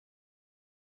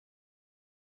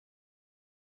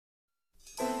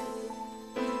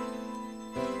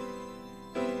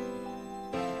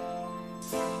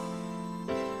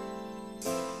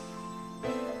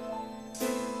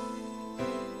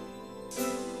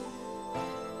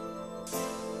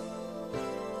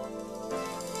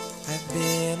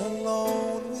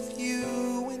alone with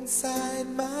you inside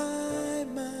my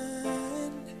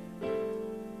mind.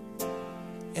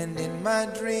 And in my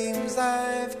dreams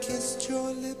I've kissed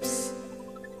your lips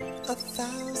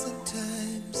 1,000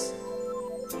 times.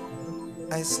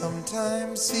 I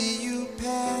sometimes see you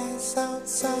pass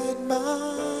outside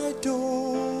my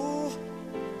door.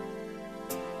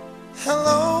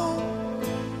 Hello,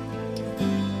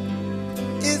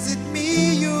 is it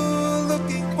me you're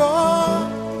looking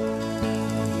for?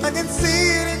 I can see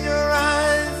it in your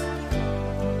eyes,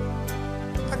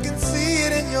 I can see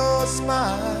it in your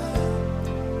smile.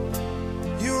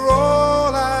 You're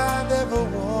all I've ever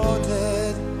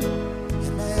wanted,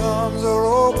 and my arms are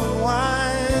open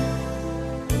wide.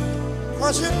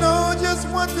 'Cause you know just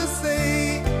what to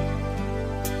say,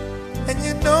 and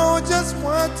you know just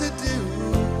what to do.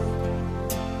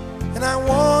 And I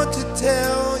want to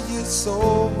tell you so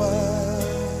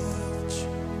much,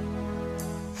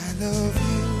 I love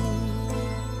you.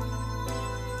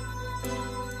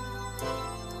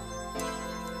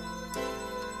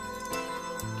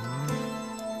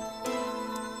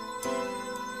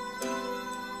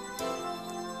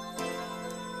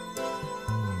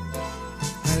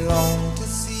 I long to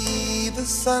see the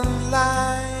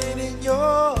sunlight in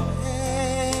your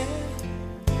hair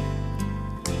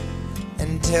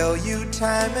and tell you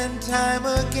time and time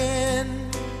again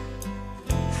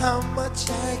how much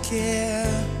I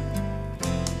care.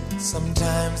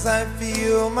 Sometimes I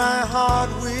feel my heart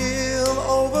will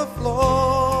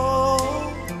overflow.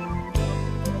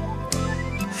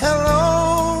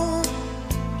 Hello,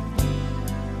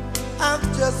 I've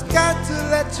just got to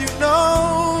let you know,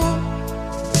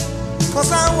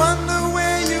 'cause I wonder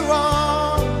where you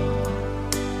are,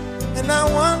 and I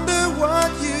wonder what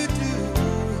you do.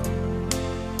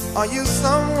 Are you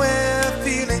somewhere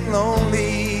feeling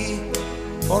lonely,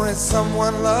 or is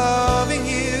someone loving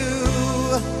you?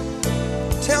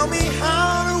 Tell me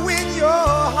how to win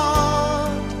your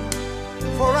heart,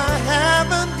 for I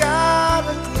haven't got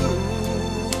a clue.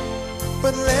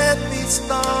 But let me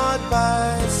start by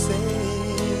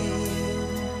saying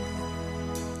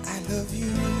I love you.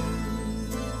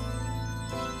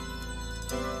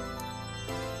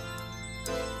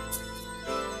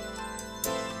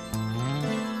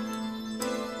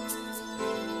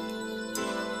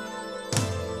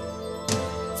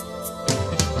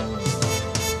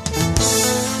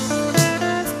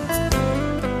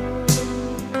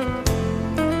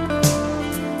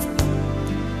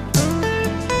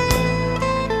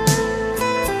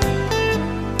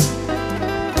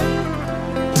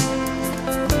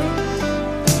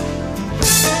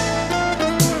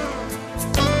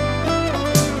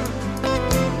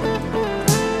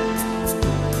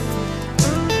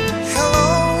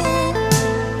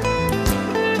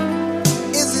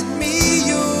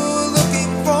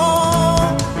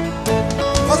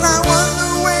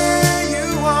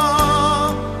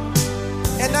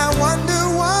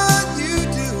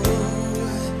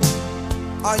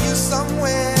 Are you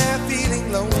somewhere feeling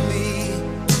lonely?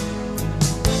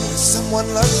 Is someone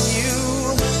loving you?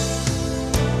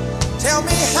 Tell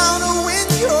me how to win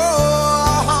your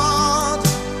heart,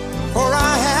 for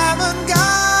I haven't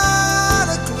got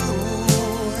a clue.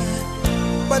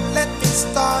 But let me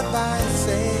start by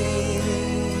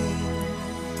saying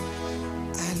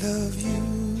I love you.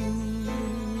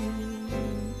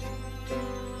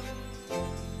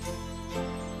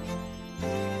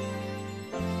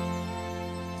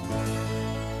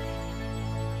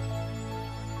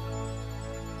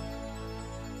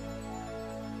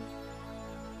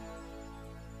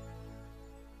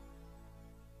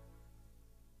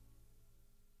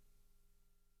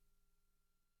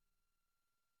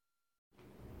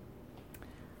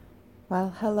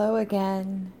 Well, hello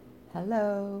again.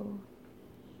 Hello.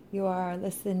 You are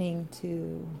listening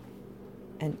to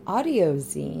an audio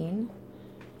zine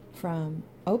from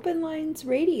Open Lines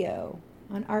Radio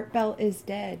on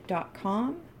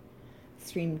artbellisdead.com,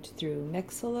 streamed through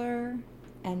Mixlr,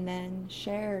 and then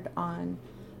shared on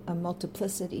a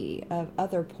multiplicity of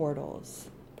other portals.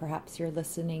 Perhaps you're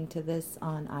listening to this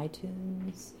on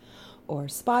iTunes or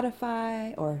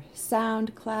Spotify or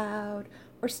SoundCloud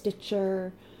or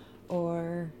Stitcher,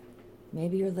 or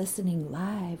maybe you're listening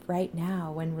live right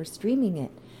now when we're streaming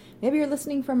it. Maybe you're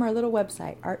listening from our little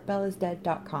website,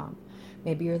 artbellisdead.com.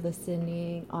 Maybe you're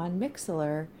listening on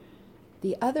Mixlr,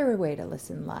 the other way to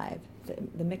listen live,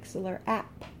 the Mixlr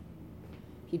app.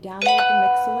 If you download the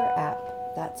Mixlr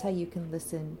app, that's how you can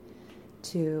listen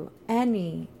to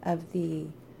any of the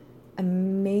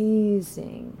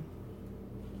amazing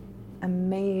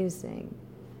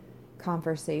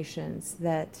conversations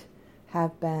that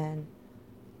have been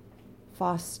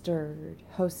fostered,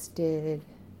 hosted,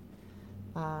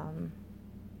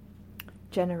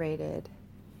 generated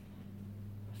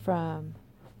from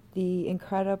the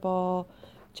incredible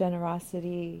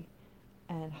generosity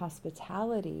and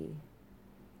hospitality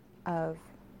of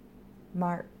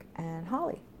Mark and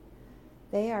Holly.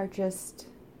 They are just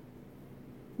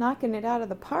knocking it out of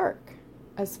the park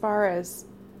as far as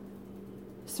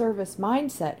service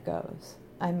mindset goes.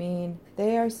 I mean,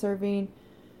 they are serving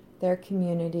their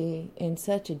community in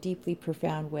such a deeply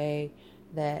profound way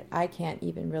that I can't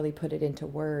even really put it into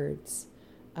words.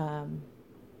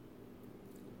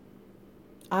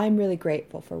 I'm really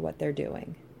grateful for what they're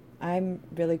doing. I'm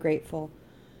really grateful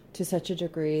to such a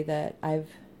degree that I've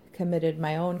committed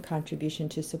my own contribution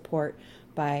to support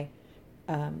by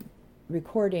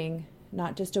recording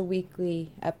not just a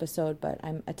weekly episode, but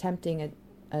I'm attempting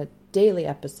a daily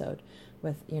episode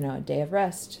with, a day of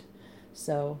rest.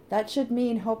 So that should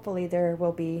mean hopefully there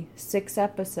will be 6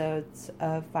 episodes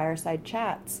of Fireside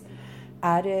Chats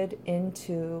added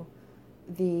into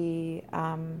the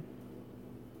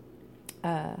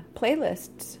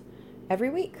playlists every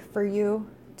week for you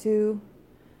to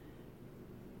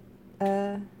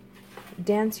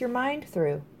dance your mind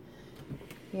through,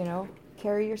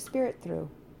 carry your spirit through.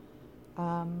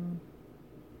 I've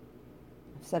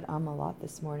said a lot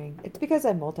this morning. It's because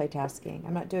I'm multitasking.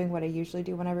 I'm not doing what I usually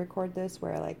do when I record this,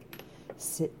 where I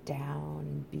sit down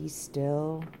and be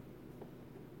still.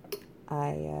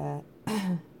 I'm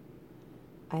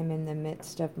in the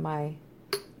midst of my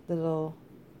little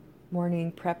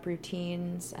morning prep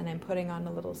routines, and I'm putting on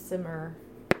a little simmer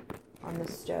on the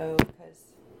stove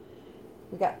because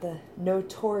we got the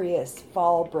notorious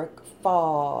Fallbrook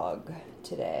fog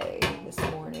this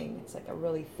morning. It's like a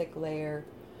really thick layer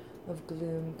of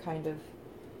gloom, kind of,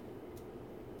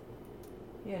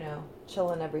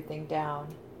 chilling everything down.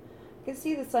 I can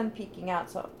see the sun peeking out,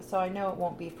 so I know it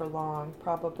won't be for long.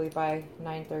 Probably by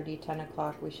 9:30, 10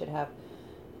 o'clock, we should have,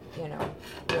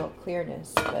 real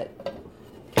clearness. But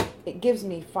it gives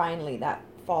me finally that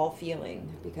fall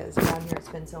feeling, because down here it's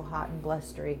been so hot and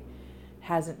blustery. It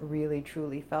hasn't really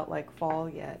truly felt like fall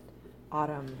yet.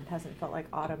 Autumn. It hasn't felt like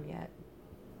autumn yet.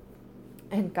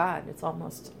 And God, it's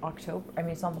almost October. I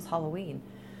mean, it's almost Halloween.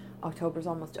 October's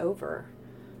almost over.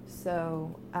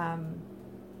 So,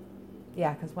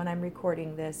 because when I'm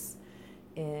recording this,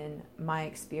 in my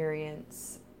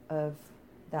experience of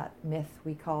that myth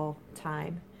we call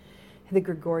time, the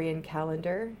Gregorian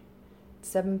calendar,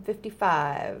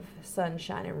 7:55, sun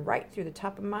shining right through the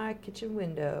top of my kitchen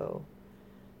window.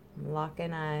 I'm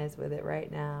locking eyes with it right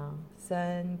now.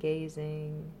 Sun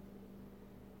gazing.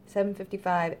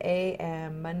 7:55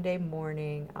 a.m. Monday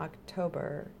morning,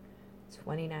 October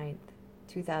 29th,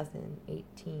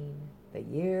 2018. The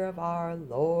year of our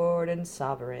Lord and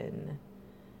Sovereign.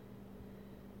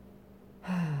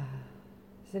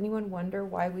 Does anyone wonder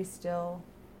why we still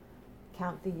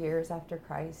count the years after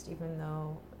Christ, even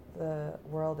though the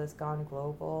world has gone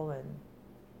global and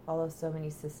follows so many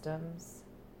systems?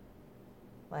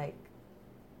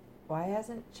 Why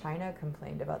hasn't China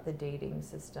complained about the dating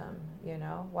system?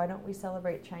 Why don't we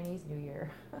celebrate Chinese New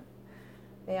Year?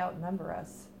 They outnumber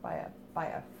us by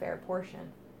a fair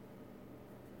portion.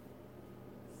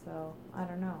 So, I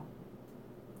don't know.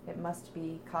 It must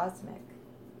be cosmic.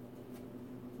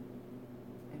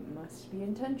 It must be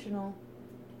intentional.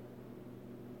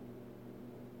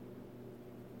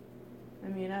 I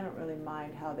mean, I don't really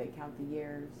mind how they count the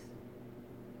years,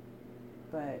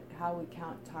 but how we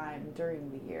count time during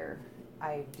the year,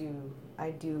 I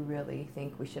do really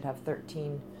think we should have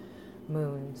 13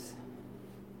 moons.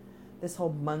 This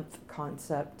whole month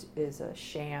concept is a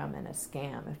sham and a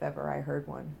scam, if ever I heard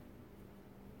one.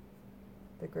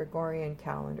 The Gregorian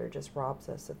calendar just robs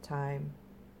us of time,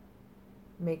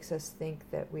 makes us think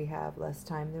that we have less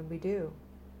time than we do.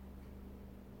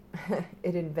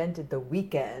 It invented the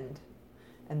weekend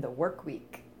and the work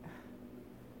week.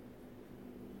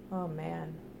 Oh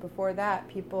man, before that,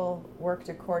 people worked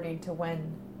according to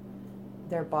when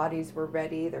their bodies were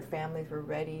ready, their families were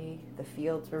ready, the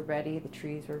fields were ready, the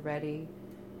trees were ready,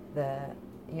 the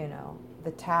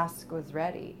task was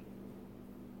ready.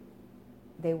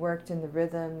 They worked in the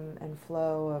rhythm and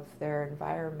flow of their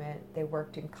environment. They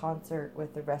worked in concert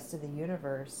with the rest of the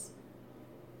universe.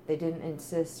 They didn't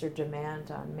insist or demand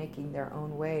on making their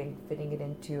own way and fitting it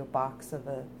into a box of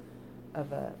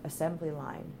a assembly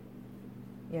line.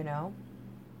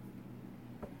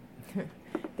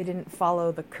 They didn't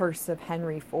follow the curse of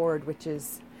Henry Ford, which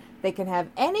is they can have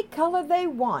any color they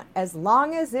want as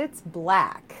long as it's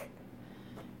black.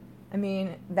 I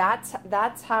mean, that's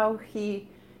how he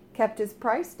kept his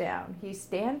price down. He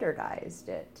standardized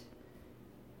it.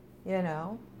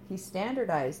 He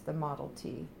standardized the Model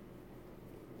T.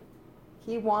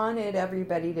 He wanted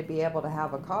everybody to be able to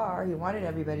have a car. He wanted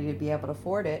everybody to be able to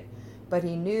afford it. But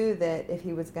he knew that if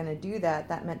he was going to do that,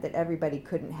 that meant that everybody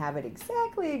couldn't have it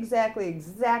exactly the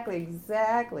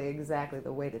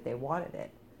way that they wanted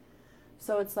it.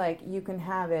 So it's like you can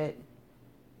have it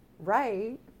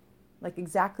right, like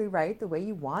exactly right, the way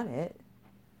you want it,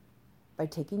 by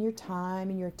taking your time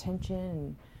and your attention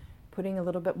and putting a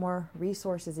little bit more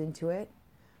resources into it.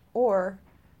 Or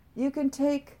you can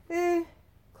take,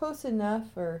 close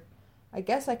enough, or I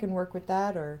guess I can work with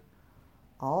that, or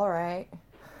all right.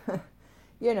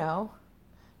 You know,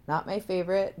 not my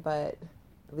favorite, but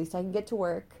at least I can get to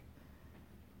work.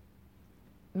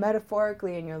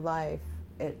 Metaphorically in your life,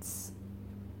 it's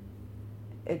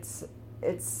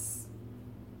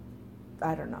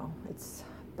I don't know, it's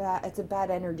a bad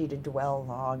energy to dwell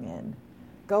long in.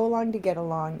 Go along to get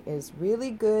along is really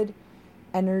good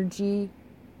energy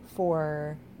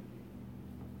for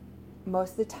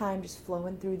most of the time just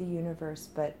flowing through the universe,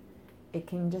 but it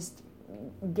can just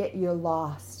get you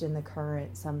lost in the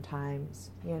current sometimes,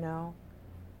 you know?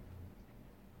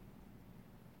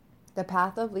 The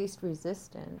path of least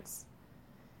resistance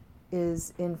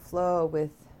is in flow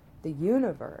with the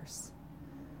universe,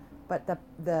 but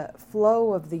the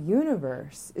flow of the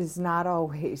universe is not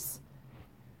always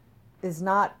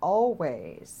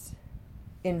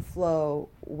in flow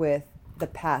with the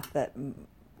path that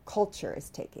culture is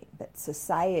taking, that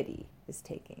society is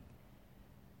taking.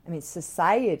 I mean,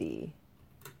 society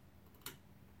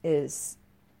is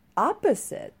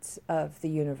opposite of the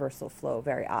universal flow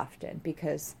very often,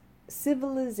 because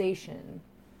civilization,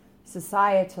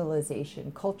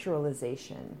 societalization,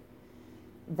 culturalization,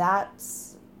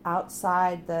 that's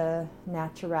outside the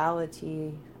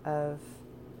naturality of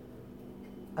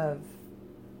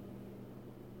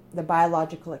the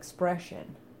biological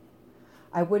expression.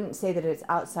 I wouldn't say that it's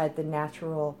outside the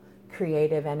natural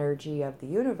creative energy of the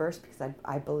universe, because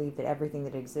I believe that everything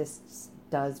that exists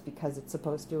does because it's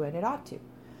supposed to and it ought to.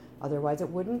 Otherwise it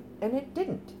wouldn't and it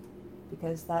didn't,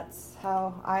 because that's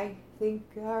how I think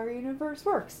our universe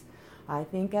works. I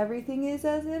think everything is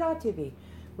as it ought to be,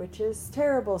 which is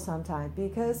terrible sometimes,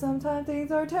 because sometimes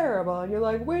things are terrible and you're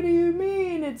like, what do you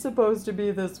mean it's supposed to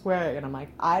be this way? And I'm like,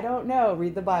 I don't know,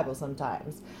 read the Bible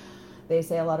sometimes. They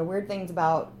say a lot of weird things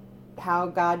about how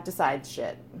God decides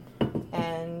shit.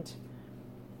 And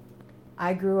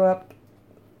I grew up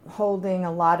holding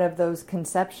a lot of those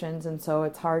conceptions, and so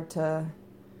it's hard to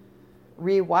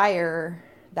rewire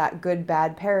that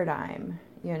good-bad paradigm,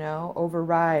 you know,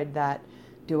 override that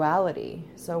duality.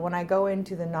 So when I go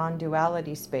into the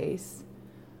non-duality space,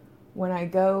 when I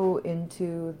go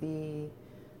into the,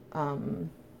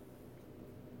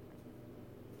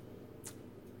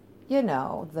 you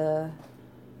know,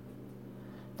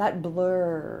 that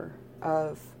blur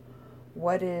of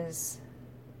what is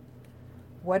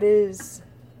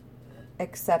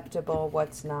acceptable,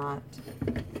 what's not,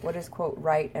 what is, quote,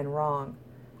 right and wrong.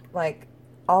 Like,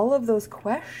 all of those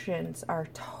questions are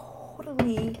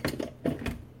totally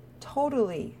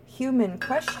human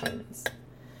questions.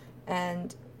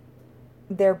 And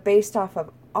they're based off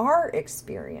of our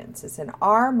experiences and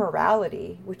our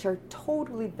morality, which are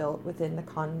totally built within the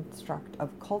construct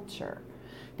of culture.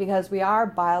 Because we are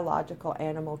biological,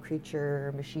 animal,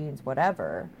 creature, machines,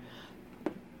 whatever.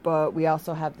 But we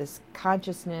also have this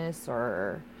consciousness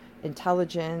or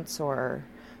intelligence or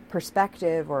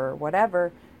perspective or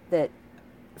whatever that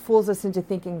fools us into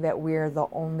thinking that we're the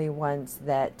only ones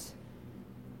that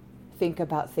think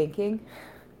about thinking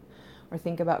or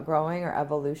think about growing or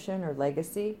evolution or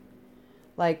legacy.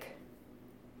 Like,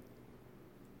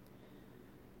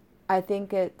 I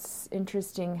think it's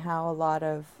interesting how a lot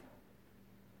of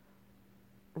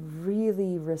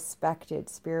really respected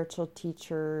spiritual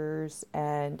teachers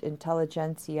and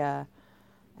intelligentsia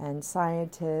and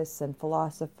scientists and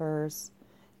philosophers,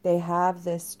 they have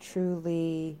this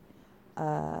truly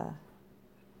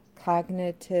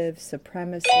cognitive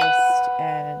supremacist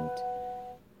and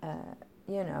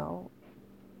you know,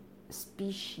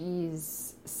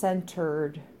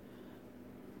 species-centered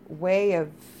way of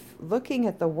looking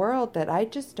at the world that I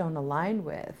just don't align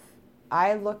with.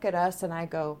 I look at us and I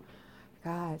go,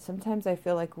 God, sometimes I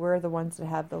feel like we're the ones that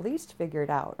have the least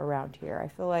figured out around here. I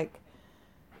feel like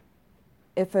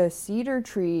if a cedar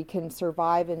tree can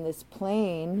survive in this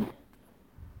plain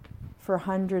for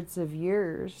hundreds of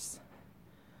years,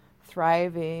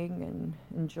 thriving and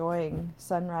enjoying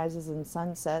sunrises and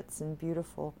sunsets and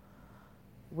beautiful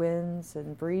winds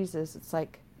and breezes, it's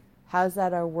like, how's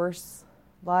that a worse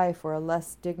life or a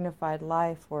less dignified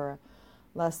life or a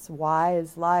less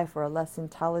wise life or a less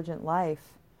intelligent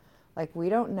life? Like, we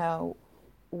don't know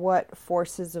what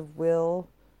forces of will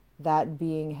that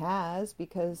being has,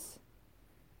 because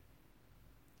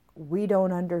we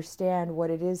don't understand what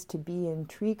it is to be in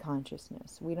tree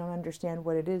consciousness. We don't understand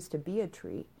what it is to be a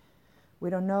tree. We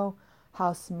don't know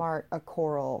how smart a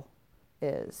coral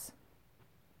is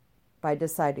by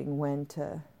deciding when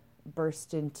to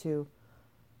burst into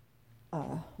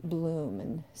bloom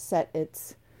and set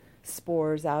its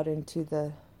spores out into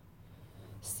the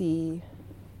sea.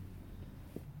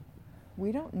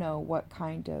 We don't know what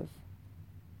kind of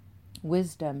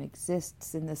wisdom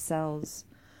exists in the cells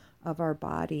of our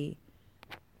body.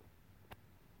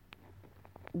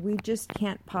 We just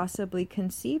can't possibly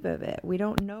conceive of it. We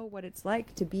don't know what it's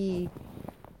like to be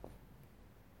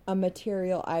a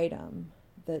material item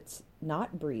that's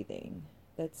not breathing,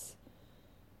 that's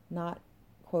not,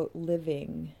 quote,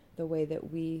 living the way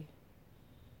that we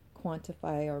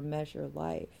quantify or measure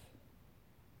life.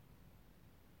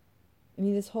 I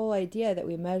mean, this whole idea that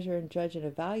we measure and judge and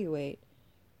evaluate,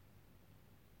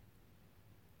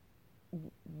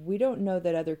 we don't know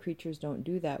that other creatures don't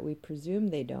do that. We presume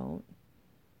they don't.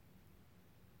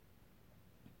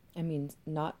 I mean,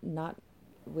 not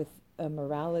with a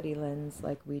morality lens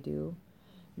like we do.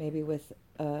 Maybe with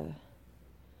a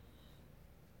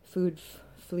food,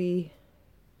 flee,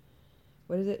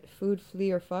 what is it? Food,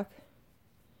 flee, or fuck?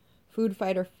 Food,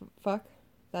 fight, or fuck?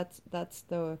 That's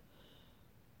the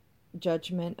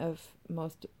judgment of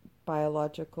most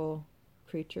biological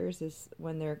creatures, is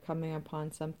when they're coming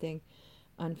upon something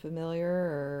unfamiliar,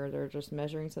 or they're just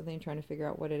measuring something, trying to figure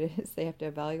out what it is. They have to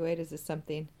evaluate, is this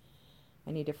something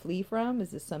I need to flee from?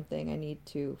 Is this something I need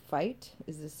to fight?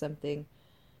 Is this something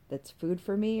that's food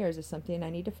for me, or is this something I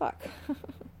need to fuck?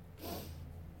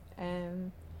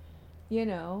 And,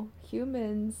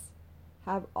 humans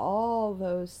have all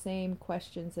those same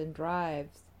questions and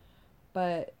drives,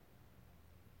 but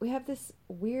we have this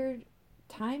weird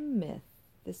time myth,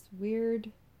 this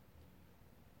weird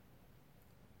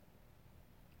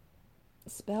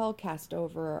spell cast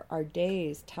over our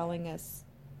days, telling us,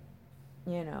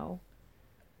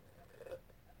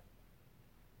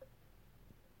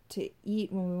 to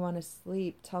eat when we want to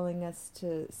sleep, telling us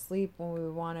to sleep when we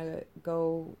want to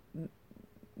go,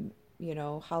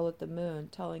 howl at the moon,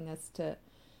 telling us to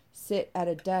sit at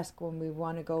a desk when we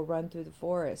want to go run through the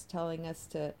forest, telling us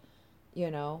to,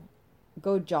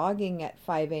 go jogging at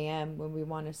 5 a.m. when we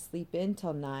want to sleep in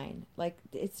till 9. Like,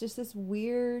 it's just this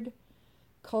weird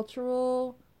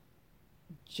cultural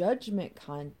judgment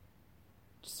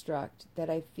construct that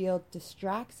I feel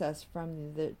distracts us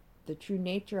from the true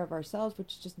nature of ourselves,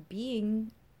 which is just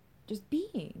being. Just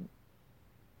being.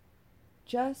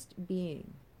 Just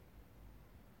being.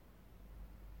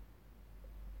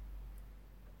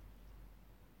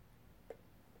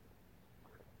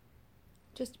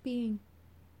 Just being.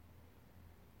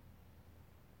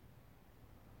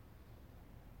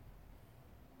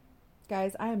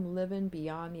 Guys, I am living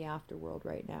beyond the afterworld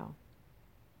right now.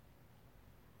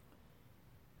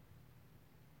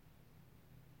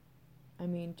 I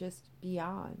mean, just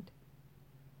beyond.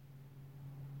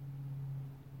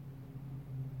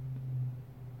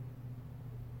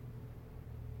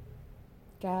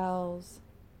 Gals,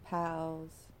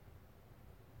 pals,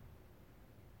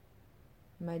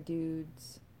 my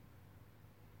dudes.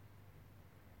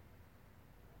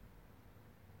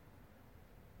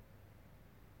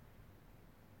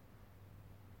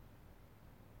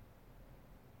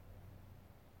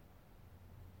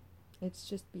 It's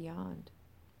just beyond.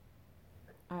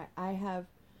 I have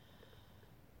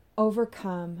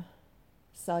overcome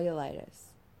cellulitis.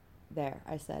 There,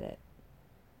 I said it.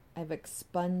 I've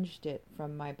expunged it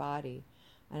from my body,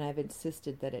 and I've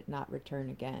insisted that it not return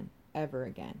again, ever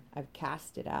again. I've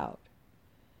cast it out.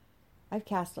 I've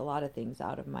cast a lot of things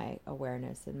out of my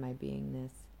awareness and my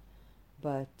beingness,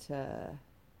 but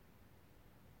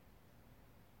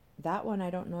that one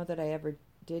I don't know that I ever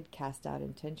did cast out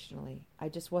intentionally. I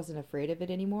just wasn't afraid of it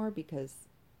anymore because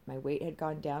my weight had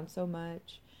gone down so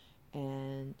much,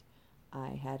 and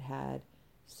I had had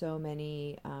so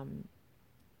many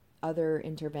other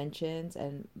interventions,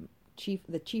 and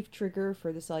the chief trigger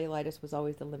for the cellulitis was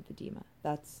always the lymphedema.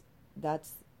 That's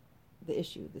the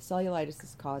issue. The cellulitis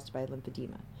is caused by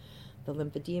lymphedema. The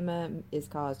lymphedema is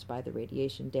caused by the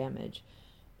radiation damage.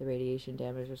 The radiation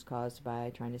damage was caused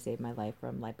by trying to save my life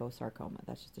from liposarcoma.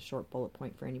 That's just a short bullet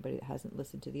point for anybody that hasn't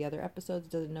listened to the other episodes,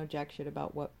 doesn't know jack shit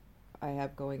about what I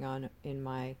have going on in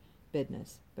my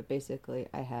business. But basically,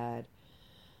 I had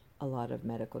a lot of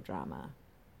medical drama.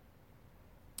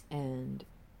 And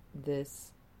this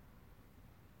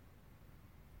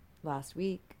last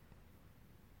week,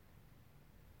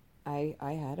 I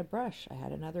had a brush. I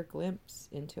had another glimpse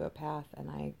into a path,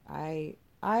 and I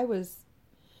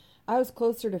I was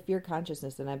closer to fear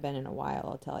consciousness than I've been in a while,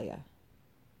 I'll tell you.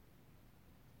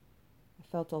 I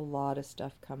felt a lot of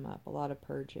stuff come up, a lot of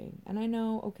purging. And I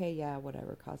know, okay, yeah,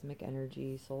 whatever, cosmic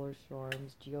energy, solar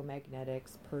storms,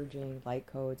 geomagnetics, purging, light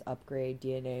codes, upgrade,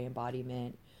 DNA,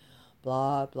 embodiment,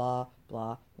 blah, blah,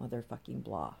 blah, motherfucking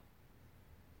blah.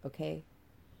 Okay?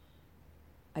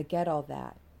 I get all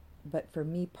that. But for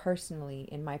me personally,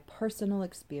 in my personal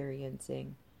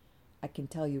experiencing, I can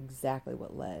tell you exactly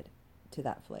what led to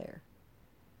that flare.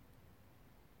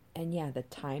 And yeah, the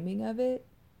timing of it,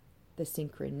 the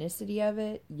synchronicity of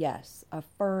it, yes,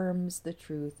 affirms the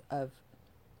truth of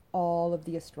all of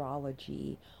the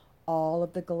astrology, all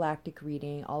of the galactic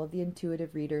reading, all of the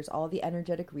intuitive readers, all of the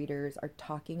energetic readers are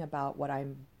talking about what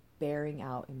I'm bearing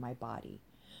out in my body.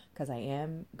 Because I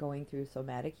am going through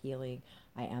somatic healing.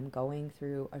 I am going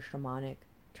through a shamanic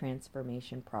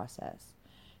transformation process.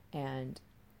 And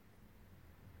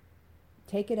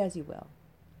take it as you will.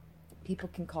 People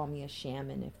can call me a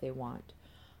shaman if they want.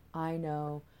 I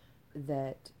know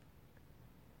that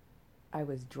I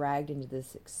was dragged into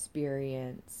this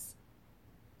experience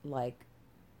like,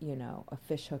 a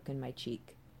fish hook in my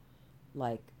cheek.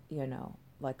 Like,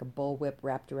 like a bullwhip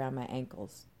wrapped around my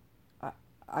ankles.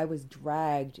 I was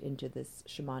dragged into this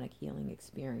shamanic healing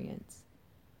experience.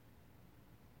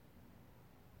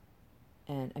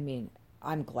 And I mean,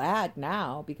 I'm glad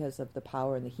now because of the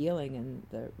power and the healing and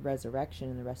the resurrection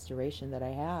and the restoration that I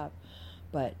have.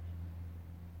 But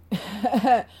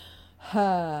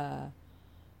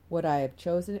would I have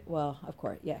chosen it? Well, of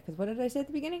course, yeah. Because what did I say at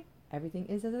the beginning? Everything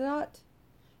is as it ought.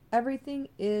 Everything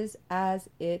is as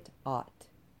it ought.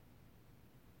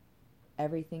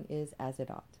 Everything is as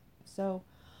it ought. So,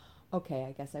 okay,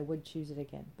 I guess I would choose it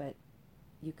again. But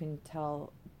you can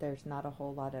tell there's not a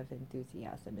whole lot of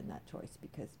enthusiasm in that choice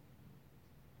because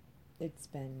it's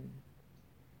been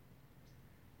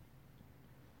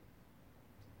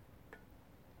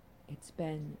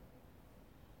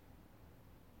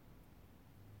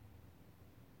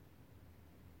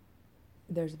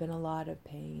there's been a lot of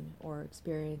pain or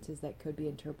experiences that could be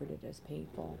interpreted as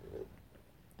painful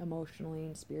emotionally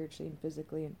and spiritually and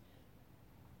physically, and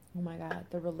oh my god,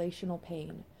 the relational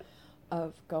pain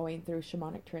of going through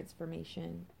shamanic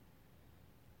transformation,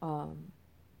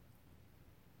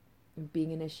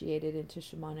 being initiated into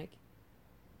shamanic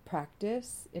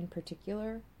practice in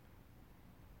particular.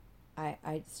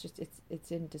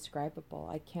 It's indescribable.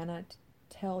 I cannot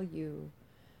tell you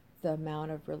the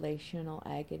amount of relational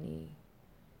agony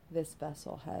this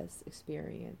vessel has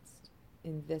experienced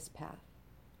in this path.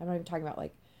 I'm not even talking about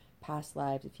like past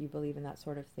lives, if you believe in that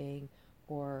sort of thing,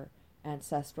 or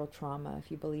ancestral trauma, if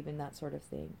you believe in that sort of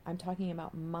thing. I'm talking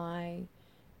about my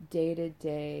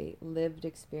day-to-day lived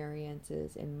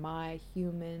experiences in my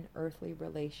human earthly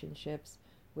relationships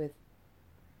with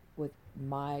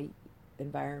my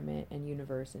environment and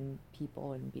universe and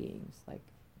people and beings, like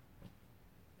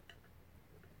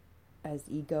as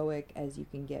egoic as you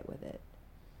can get with it.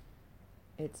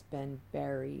 It's been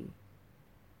very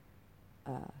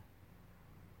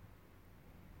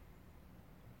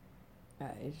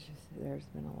it's just, there's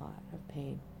been a lot of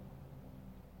pain.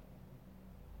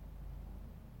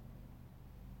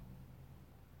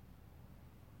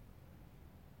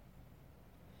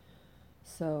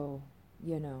 So,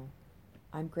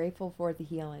 I'm grateful for the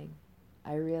healing.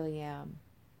 I really am.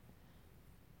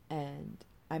 And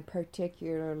I'm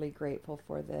particularly grateful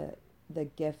for the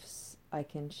gifts I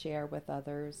can share with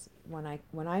others. When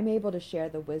I'm able to share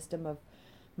the wisdom of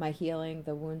my healing,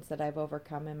 the wounds that I've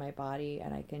overcome in my body,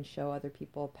 and I can show other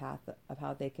people a path of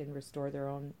how they can restore their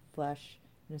own flesh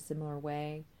in a similar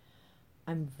way,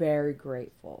 I'm very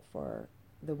grateful for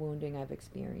the wounding I've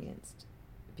experienced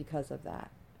because of that.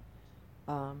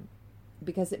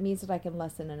 Because it means that I can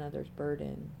lessen another's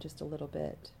burden just a little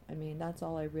bit. I mean, that's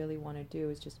all I really want to do,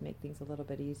 is just make things a little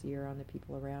bit easier on the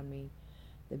people around me,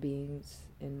 the beings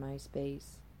in my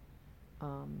space,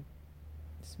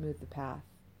 smooth the path.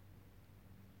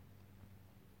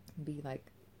 Be like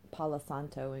Palo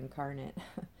Santo incarnate.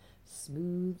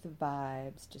 Smooth the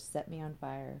vibes, just set me on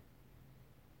fire.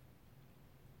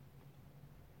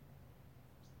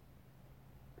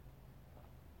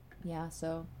 Yeah,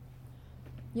 so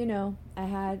I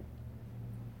had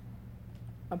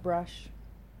a brush,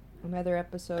 another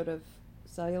episode of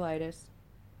cellulitis.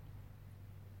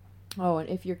 Oh, and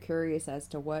if you're curious as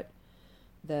to what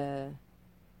the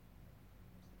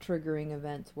triggering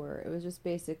events were, it was just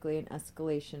basically an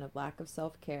escalation of lack of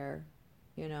self-care.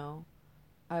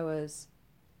 I was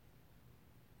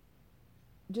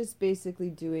just basically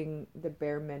doing the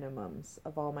bare minimums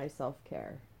of all my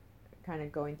self-care, kind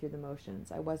of going through the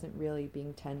motions. I wasn't really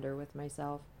being tender with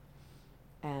myself,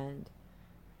 and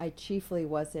I chiefly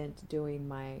wasn't doing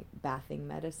my bathing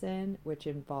medicine, which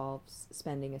involves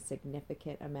spending a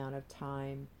significant amount of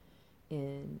time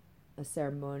in a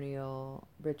ceremonial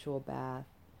ritual bath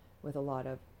with a lot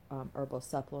of herbal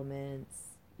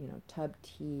supplements, tub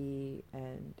tea,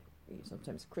 and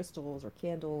sometimes crystals or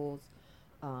candles,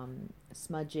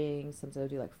 smudging. Sometimes I'll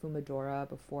do like fumidora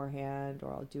beforehand,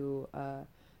 or I'll do a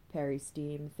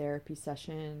peri-steam therapy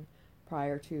session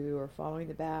prior to or following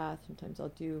the bath. Sometimes I'll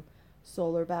do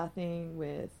solar bathing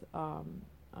with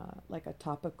like a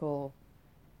topical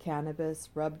cannabis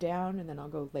rub down, and then I'll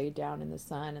go lay down in the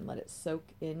sun and let it soak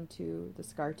into the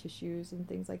scar tissues and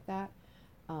things like that.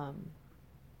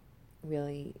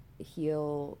 Really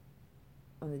heal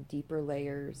on the deeper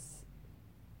layers,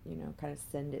 kind of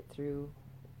send it through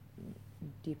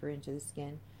deeper into the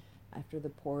skin after the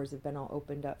pores have been all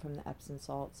opened up from the Epsom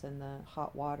salts and the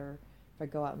hot water. If I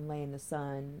go out and lay in the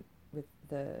sun with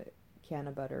the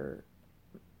canna butter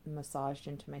massaged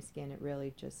into my skin, it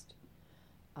really just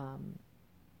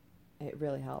it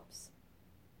really helps.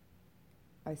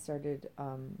 I started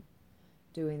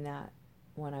doing that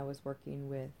when I was working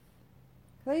with,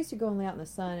 because I used to go and lay out in the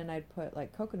sun and I'd put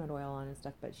like coconut oil on and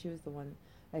stuff, but she was the one.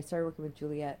 I started working with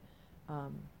Juliet,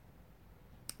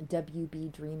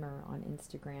 WB Dreamer on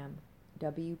Instagram.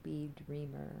 WB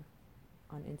Dreamer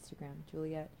on Instagram.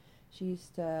 Juliet. She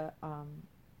used to,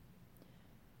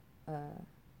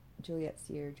 Juliet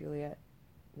Sear, Juliet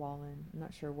Wallen. I'm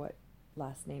not sure what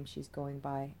last name she's going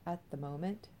by at the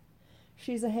moment.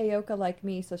 She's a Heyoka like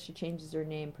me, so she changes her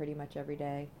name pretty much every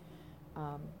day.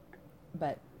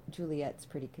 But Juliet's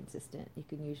pretty consistent. You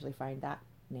can usually find that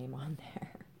name on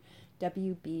there.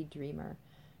 WB Dreamer.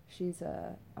 She's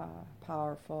a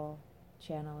powerful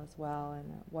channel as well,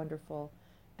 and a wonderful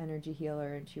energy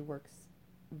healer, and she works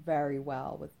very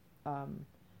well with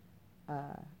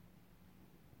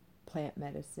plant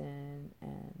medicine,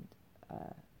 and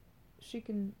she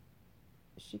can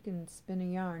spin a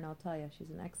yarn, I'll tell you. She's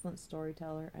an excellent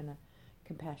storyteller and a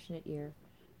compassionate ear,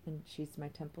 and she's my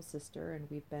temple sister, and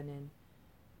we've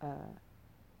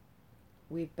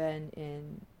been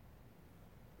in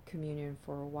communion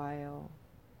for a while.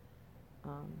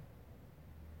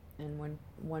 And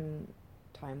one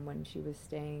time when she was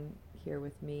staying here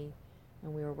with me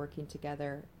and we were working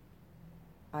together,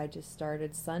 I just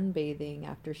started sunbathing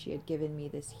after she had given me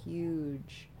this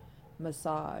huge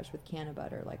massage with canna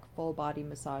butter, like full body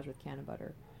massage with canna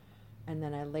butter. And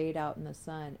then I laid out in the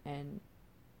sun, and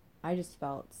I just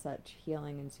felt such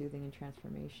healing and soothing and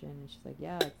transformation. And she's like,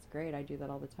 yeah, it's great. I do that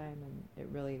all the time, and it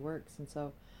really works. And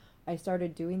so I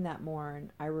started doing that more,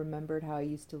 and I remembered how I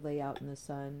used to lay out in the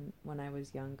sun when I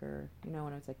was younger,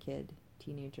 when I was a kid,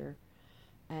 teenager,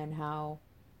 and how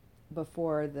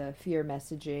before the fear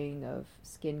messaging of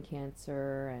skin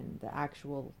cancer and the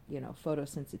actual,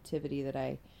 photosensitivity that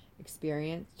I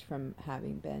experienced from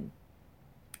having been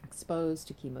exposed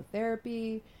to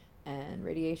chemotherapy and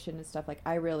radiation and stuff, like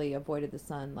I really avoided the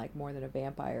sun like more than a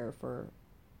vampire for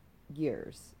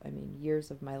years. I mean,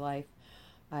 years of my life.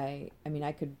 I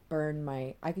could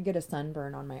get a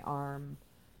sunburn on my arm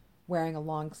wearing a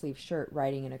long sleeve shirt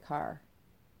riding in a car,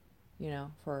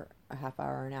 for a half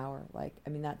hour, an hour.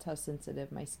 That's how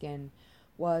sensitive my skin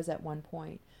was at one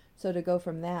point. So to go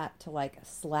from that to like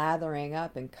slathering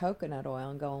up in coconut oil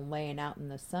and going laying out in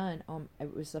the sun,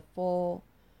 it was a full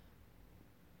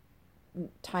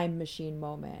time machine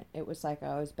moment. It was like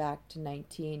I was back to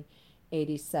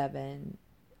 1987,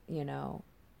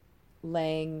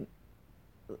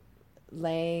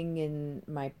 laying in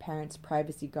my parents'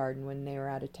 privacy garden when they were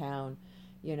out of town,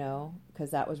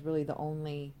 because that was really the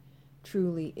only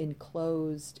truly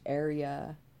enclosed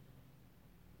area.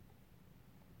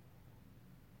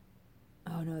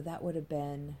 Oh no, that would have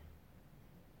been,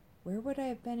 where would I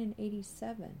have been in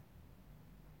 87?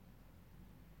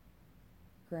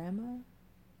 Grandma?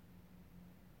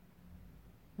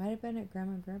 Might have been at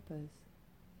Grandma and Grandpa's.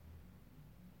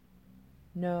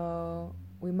 No,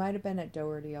 we might have been at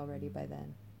Doherty already by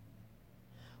then.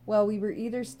 Well, we were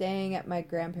either staying at my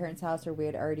grandparents' house or we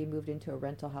had already moved into a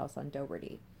rental house on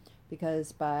Doherty.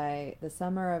 Because by the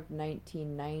summer of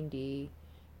 1990,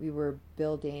 we were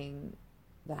building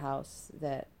the house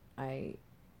that I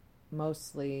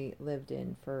mostly lived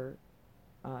in for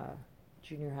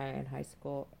junior high and high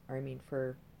school. I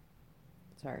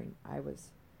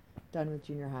was done with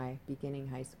junior high, beginning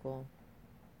high school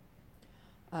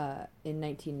in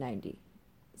 1990.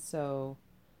 So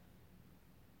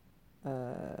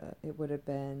it would have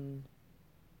been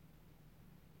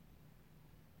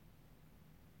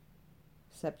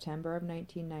September of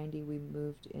 1990 we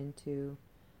moved into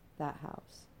that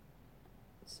house.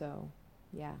 So,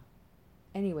 yeah.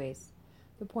 Anyways,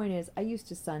 the point is, I used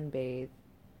to sunbathe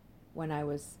when I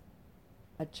was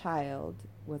a child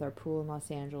with our pool in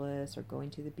Los Angeles or going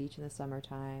to the beach in the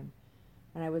summertime,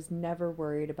 and I was never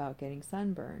worried about getting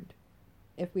sunburned.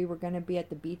 If we were going to be at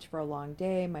the beach for a long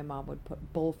day, my mom would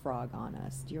put bullfrog on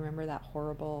us. Do you remember that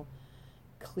horrible,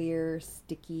 clear,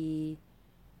 sticky,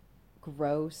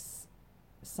 gross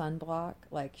sunblock?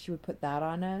 Like, she would put that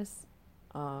on us.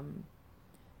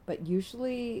 But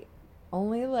usually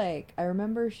only, like, I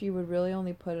remember she would really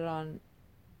only put it on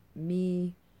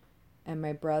me and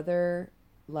my brother,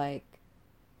 like,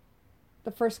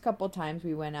 the first couple times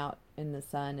we went out in the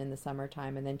sun in the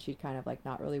summertime, and then she'd kind of like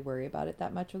not really worry about it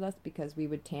that much with us because we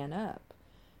would tan up.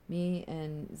 Me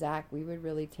and Zach, we would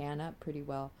really tan up pretty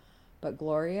well. But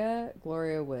Gloria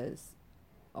was,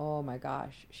 oh my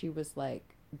gosh, she was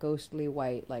like ghostly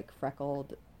white, like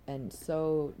freckled and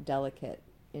so delicate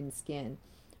in skin.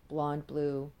 Blonde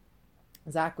blue.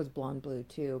 Zach was blonde blue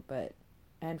too,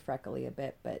 and freckly a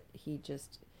bit, but he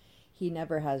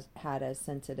never has had as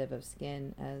sensitive of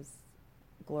skin as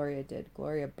Gloria did.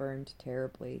 Gloria burned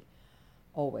terribly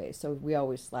always, so we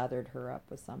always slathered her up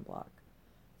with sunblock.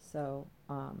 So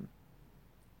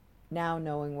now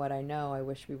knowing what I know, I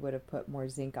wish we would have put more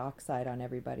zinc oxide on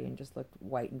everybody and just looked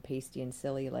white and pasty and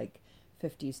silly like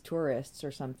 50s tourists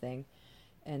or something,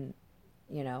 and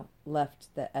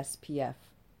left the SPF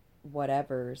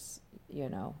whatevers,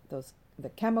 the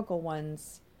chemical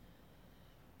ones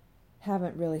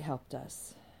haven't really helped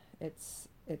us. It's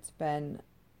been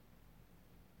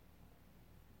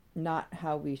not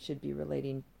how we should be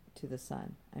relating to the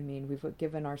sun. I mean, we've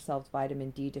given ourselves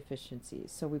vitamin D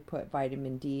deficiencies, so we put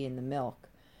vitamin D in the milk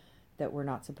that we're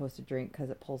not supposed to drink because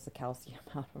it pulls the calcium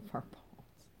out of our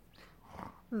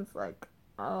bones. It's like,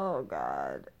 oh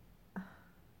God.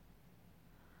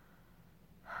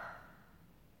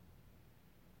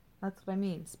 That's what I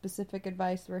mean. Specific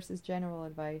advice versus general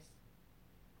advice.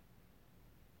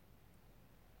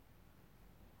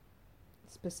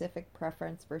 Specific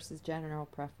preference versus general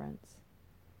preference.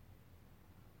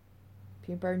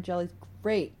 Peanut butter and jelly is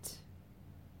great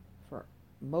for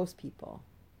most people,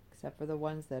 except for the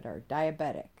ones that are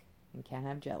diabetic and can't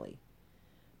have jelly.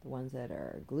 The ones that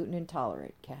are gluten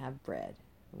intolerant can't have bread.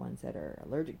 The ones that are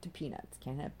allergic to peanuts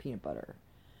can't have peanut butter.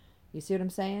 You see what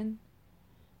I'm saying?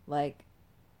 Like,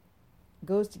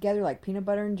 goes together like peanut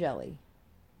butter and jelly.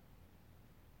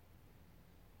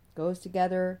 Goes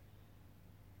together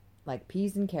like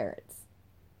peas and carrots.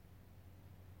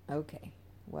 Okay,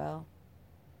 well,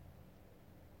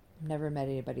 I've never met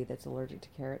anybody that's allergic to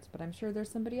carrots, but I'm sure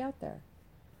there's somebody out there.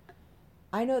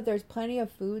 I know there's plenty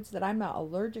of foods that I'm not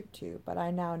allergic to, but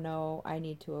I now know I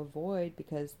need to avoid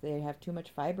because they have too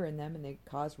much fiber in them and they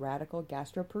cause radical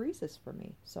gastroparesis for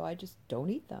me. So I just don't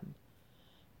eat them,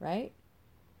 right?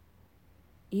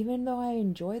 Even though I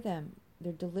enjoy them,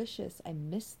 they're delicious. I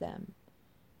miss them.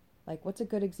 Like, what's a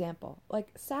good example? Like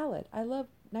salad. I love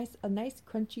a nice,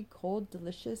 crunchy, cold,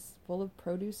 delicious, full of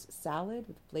produce salad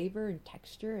with flavor and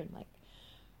texture and like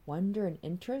wonder and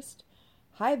interest.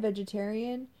 Hi,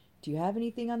 vegetarian. Do you have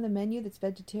anything on the menu that's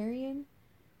vegetarian?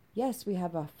 Yes, we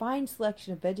have a fine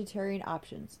selection of vegetarian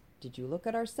options. Did you look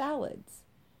at our salads?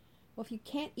 Well, if you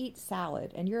can't eat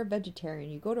salad and you're a vegetarian,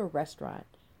 you go to a restaurant,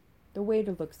 the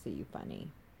waiter looks at you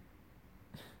funny.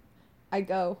 I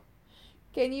go,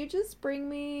 can you just bring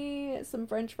me some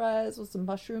French fries with some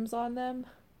mushrooms on them?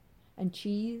 And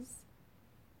cheese?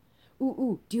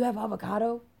 Ooh, do you have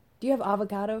avocado? Do you have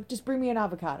avocado? Just bring me an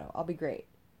avocado. I'll be great.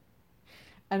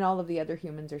 And all of the other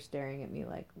humans are staring at me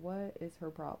like, what is her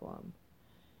problem?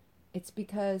 It's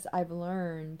because I've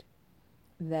learned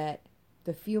that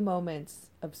the few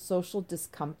moments of social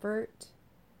discomfort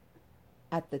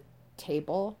at the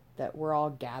table that we're all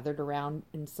gathered around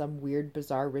in some weird,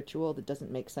 bizarre ritual that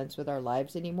doesn't make sense with our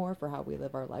lives anymore for how we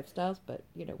live our lifestyles, but,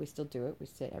 we still do it. We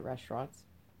sit at restaurants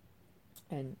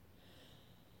and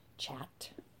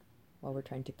chat while we're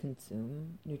trying to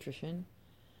consume nutrition.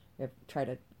 We have to try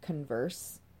to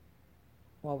converse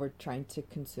while we're trying to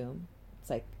consume. It's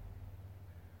like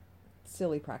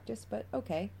silly practice, but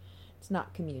okay. It's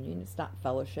not communion, it's not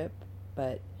fellowship,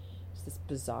 but it's this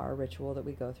bizarre ritual that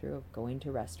we go through of going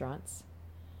to restaurants.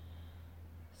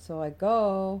 So I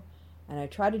go and I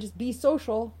try to just be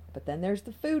social, but then there's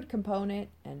the food component,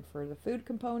 and for the food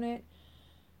component,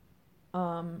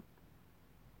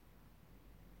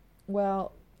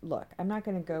 well, look, I'm not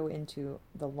going to go into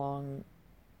the long,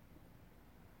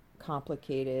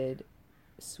 complicated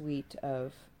suite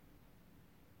of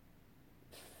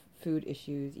food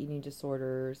issues, eating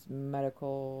disorders,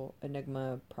 medical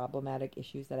enigma, problematic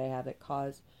issues that I have that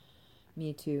cause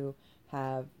me to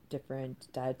have different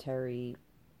dietary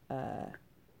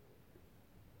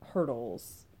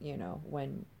hurdles,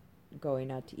 when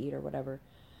going out to eat or whatever.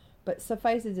 But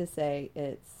suffice it to say,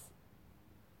 it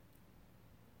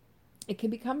can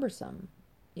be cumbersome.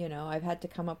 I've had to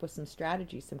come up with some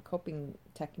strategies, some coping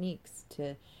techniques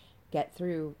to get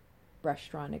through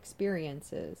restaurant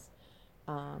experiences,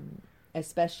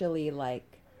 especially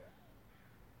like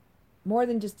more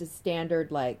than just a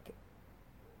standard like,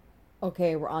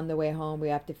 okay, we're on the way home, we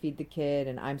have to feed the kid,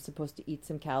 and I'm supposed to eat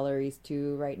some calories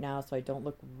too right now so I don't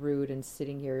look rude and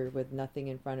sitting here with nothing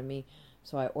in front of me.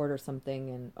 So I order something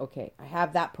and, okay, I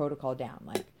have that protocol down.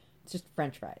 Like, it's just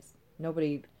French fries.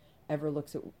 Nobody ever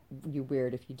looks at you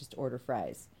weird if you just order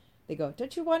fries. They go,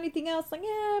 don't you want anything else? Like,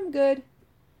 yeah, I'm good.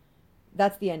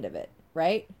 That's the end of it,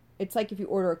 right? It's like if you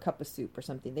order a cup of soup or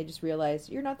something. They just realize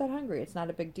you're not that hungry. It's not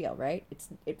a big deal, right?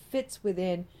 It fits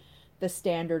within the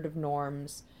standard of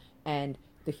norms, and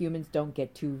the humans don't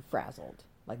get too frazzled.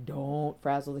 Like, don't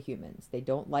frazzle the humans. They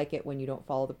don't like it when you don't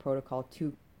follow the protocol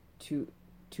too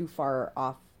far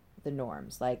off the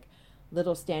norms. Like,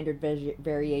 little standard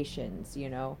variations,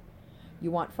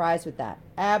 You want fries with that?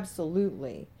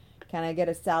 Absolutely. Can I get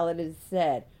a salad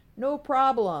instead? No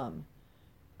problem.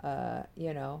 Can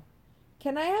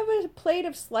I have a plate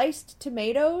of sliced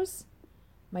tomatoes?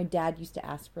 My dad used to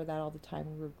ask for that all the time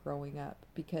when we were growing up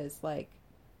because, like,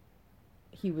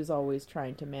 he was always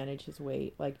trying to manage his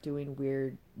weight, like doing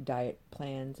weird diet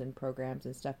plans and programs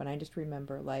and stuff. And I just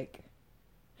remember, like,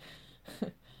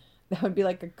 that would be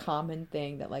like a common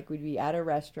thing that, like, we'd be at a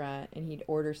restaurant and he'd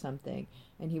order something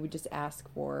and he would just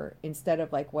ask for, instead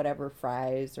of like whatever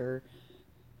fries or,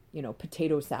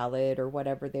 potato salad or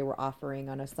whatever they were offering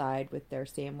on a side with their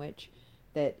sandwich,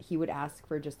 that he would ask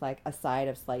for just like a side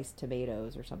of sliced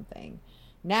tomatoes or something.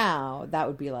 Now that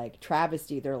would be like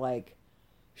travesty. They're like,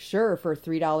 sure, for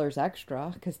 $3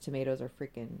 extra, because tomatoes are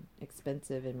freaking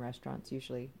expensive in restaurants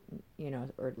usually,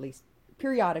 or at least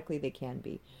periodically they can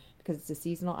be, because it's a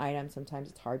seasonal item. Sometimes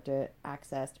it's hard to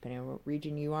access depending on what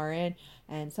region you are in,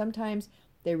 and sometimes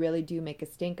they really do make a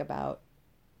stink about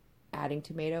adding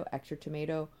tomato, extra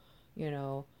tomato,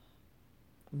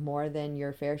 more than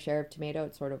your fair share of tomato.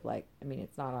 It's sort of like,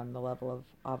 it's not on the level of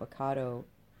avocado,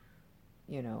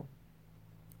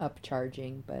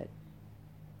 upcharging, but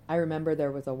I remember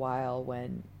there was a while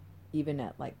when even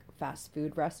at like fast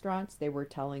food restaurants, they were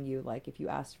telling you, like, if you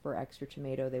asked for extra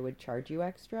tomato, they would charge you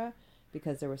extra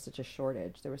because there was such a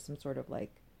shortage. There was some sort of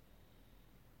like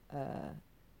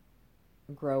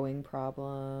growing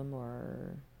problem,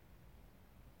 or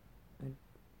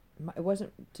it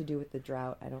wasn't to do with the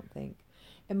drought, I don't think.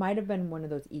 It might have been one of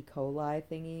those E. coli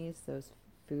thingies, those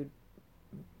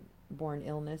food-borne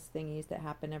illness thingies that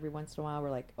happen every once in a while.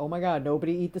 We're like, oh my God,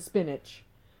 nobody eat the spinach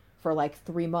for like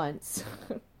 3 months.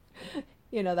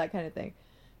 That kind of thing.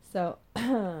 So,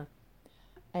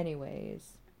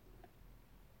 anyways,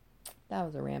 that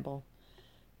was a ramble.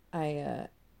 I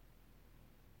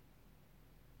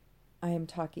am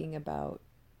talking about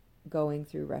going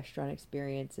through restaurant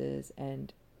experiences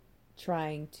and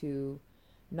trying to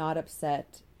not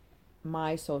upset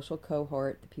my social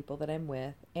cohort, the people that I'm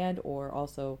with, and or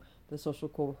also the social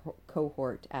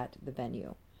cohort at the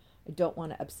venue. I don't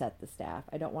want to upset the staff.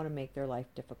 I don't want to make their life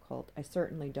difficult. I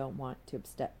certainly don't want to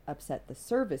upset the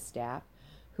service staff,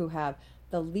 who have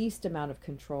the least amount of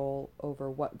control over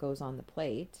what goes on the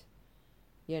plate.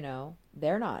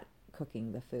 They're not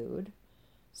cooking the food.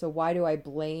 So why do I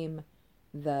blame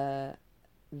the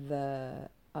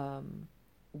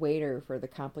waiter for the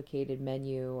complicated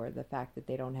menu, or the fact that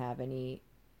they don't have any,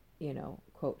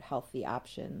 quote, healthy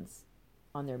options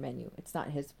on their menu? It's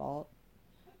not his fault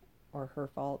or her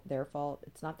fault, their fault.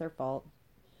 It's not their fault.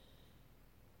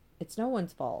 It's no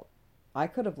one's fault. I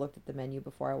could have looked at the menu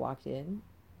before I walked in.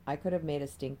 I could have made a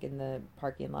stink in the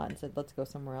parking lot and said, let's go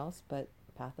somewhere else, but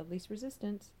path of least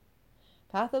resistance.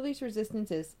 Path of least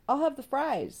resistance is, I'll have the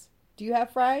fries. Do you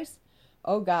have fries?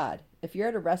 Oh God, if you're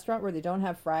at a restaurant where they don't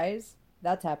have fries,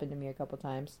 that's happened to me a couple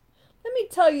times. Let me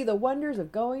tell you the wonders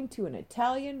of going to an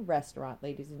Italian restaurant,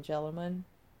 ladies and gentlemen.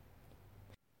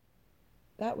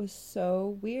 That was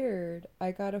so weird.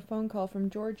 I got a phone call from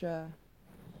Georgia.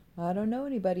 I don't know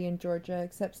anybody in Georgia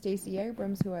except Stacey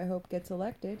Abrams, who I hope gets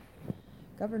elected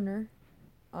governor.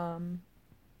 I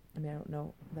don't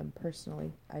know them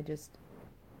personally. I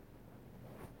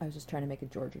was just trying to make a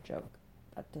Georgia joke.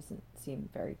 That doesn't seem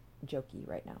very jokey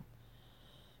right now.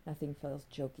 Nothing feels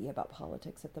jokey about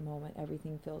politics at the moment.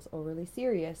 Everything feels overly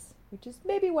serious, which is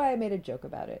maybe why I made a joke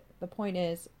about it. The point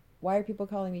is, why are people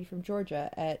calling me from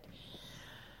Georgia at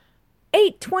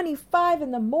 8:25 in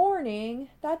the morning?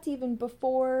 That's even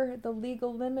before the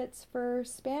legal limits for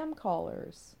spam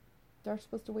callers. They're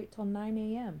supposed to wait till 9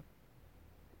 a.m.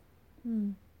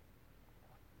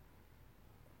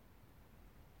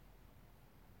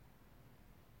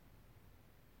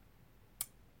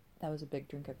 That was a big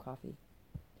drink of coffee.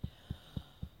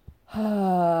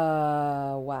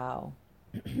 Wow.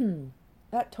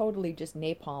 That totally just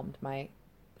napalmed my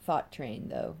thought train,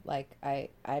 though. Like, I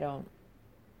don't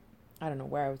know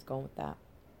where I was going with that.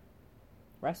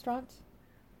 Restaurants?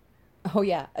 Oh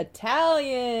yeah,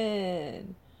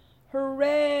 Italian!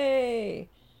 Hooray!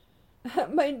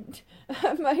 my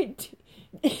my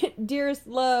dearest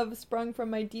love sprung from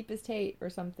my deepest hate or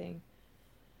something.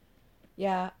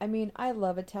 Yeah, I mean, I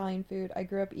love Italian food. I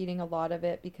grew up eating a lot of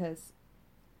it because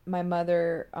my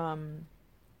mother,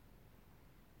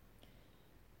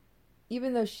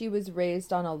 even though she was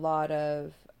raised on a lot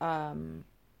of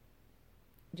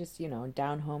just,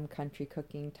 down home country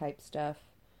cooking type stuff,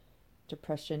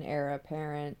 Depression era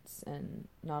parents and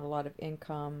not a lot of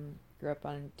income, grew up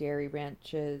on dairy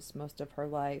ranches most of her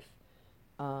life,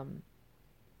 um,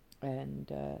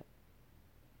 and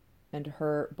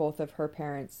both of her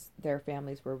parents, their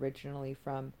families were originally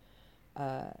from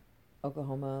uh,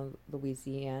 Oklahoma,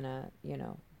 Louisiana,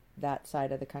 that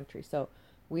side of the country. So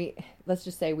let's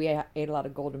just say we ate a lot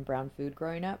of golden brown food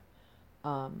growing up,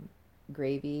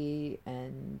 gravy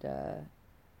and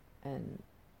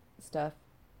stuff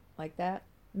like that,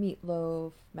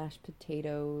 meatloaf, mashed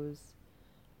potatoes,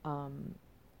 um,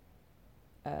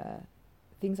 uh,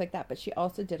 things like that. But she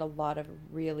also did a lot of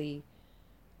really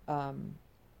um,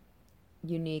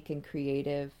 unique and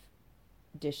creative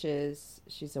dishes.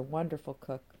 She's a wonderful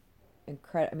cook.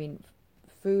 I mean,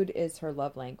 food is her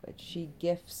love language. She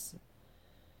gifts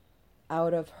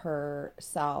out of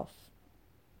herself,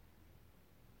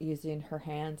 using her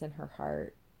hands and her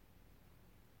heart,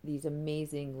 these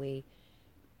amazingly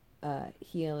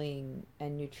healing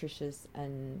and nutritious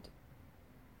and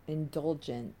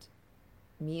indulgent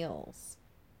meals.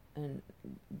 And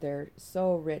they're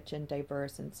so rich and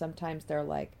diverse, and sometimes they're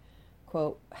like,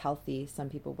 quote, healthy. Some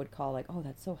people would call like, oh,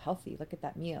 that's so healthy, look at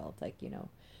that meal. It's like,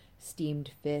 steamed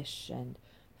fish and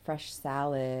fresh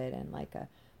salad and like a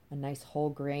nice whole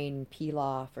grain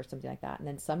pilaf or something like that. And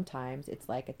then sometimes it's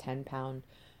like a 10-pound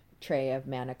tray of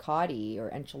manicotti or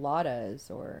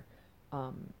enchiladas or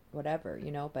whatever,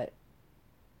 but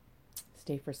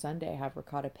stay for Sunday, have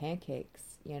ricotta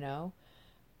pancakes,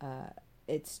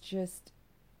 it's just,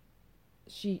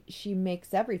 she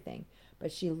makes everything.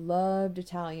 But she loved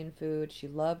Italian food, she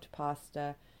loved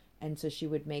pasta, and so she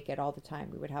would make it all the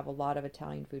time. We would have a lot of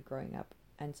Italian food growing up,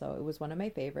 and so it was one of my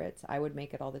favorites. I would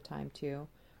make it all the time too.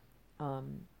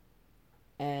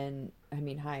 And I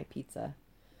mean, hi, pizza.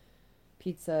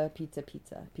 Pizza.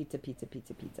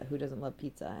 Who doesn't love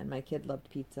pizza? And my kid loved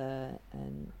pizza,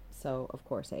 and so of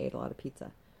course I ate a lot of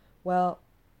pizza. Well,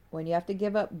 when you have to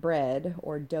give up bread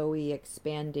or doughy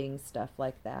expanding stuff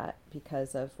like that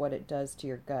because of what it does to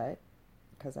your gut,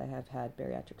 because I have had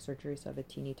bariatric surgery, so I have a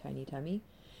teeny tiny tummy,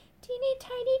 teeny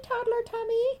tiny toddler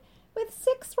tummy with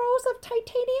 6 rows of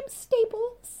titanium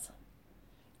staples.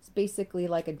 It's basically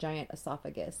like a giant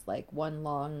esophagus, like one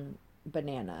long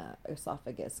banana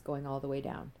esophagus going all the way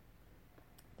down.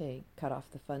 They cut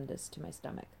off the fundus to my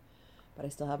stomach, but I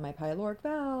still have my pyloric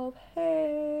valve.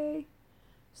 Hey.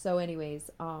 So anyways,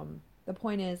 the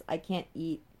point is, I can't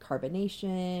eat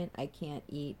carbonation. I can't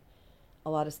eat a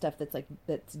lot of stuff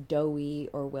that's doughy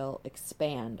or will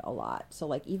expand a lot. So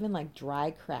like even like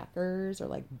dry crackers or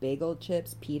like bagel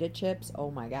chips, pita chips. Oh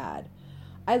my God.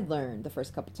 I learned the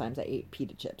first couple times I ate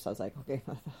pita chips. I was like, okay,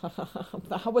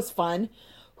 that was fun.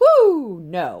 Whoo!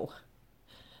 No.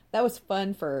 That was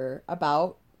fun for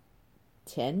about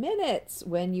 10 minutes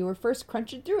when you were first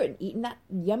crunching through it and eating that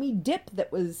yummy dip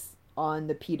that was on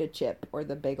the pita chip or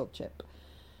the bagel chip.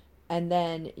 And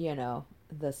then,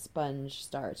 the sponge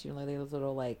starts, like those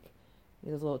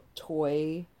little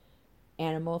toy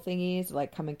animal thingies,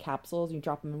 like come in capsules. You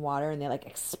drop them in water and they like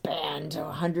expand to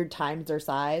 100 times their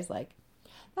size. Like,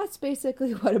 that's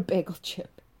basically what a bagel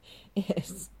chip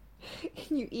is.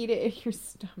 And you eat it in your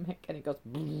stomach and it goes,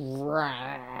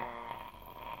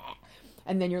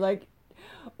 and then you're like,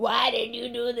 why did you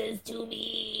do this to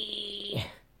me?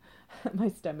 My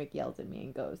stomach yells at me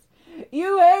and goes,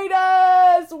 you hate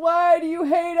us! Why do you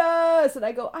hate us? And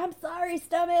I go, I'm sorry,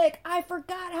 stomach. I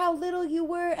forgot how little you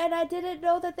were and I didn't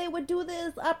know that they would do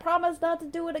this. I promise not to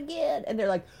do it again. And they're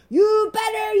like, you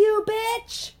better, you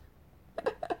bitch!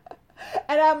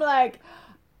 And I'm like,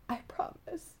 I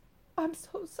promise. I'm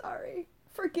so sorry.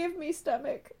 Forgive me,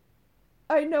 stomach.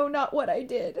 I know not what I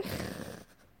did.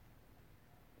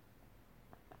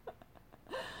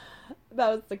 That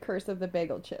was the curse of the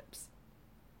bagel chips.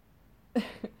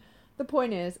 The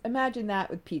point is, imagine that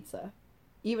with pizza.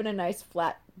 Even a nice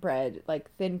flat bread,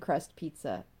 like thin crust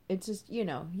pizza. It's just, you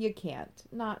can't.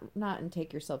 Not and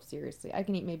take yourself seriously. I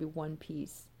can eat maybe one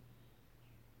piece.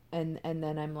 and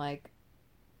then I'm like,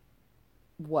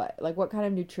 what kind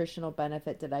of nutritional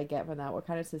benefit did I get from that? What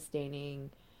kind of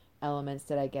sustaining elements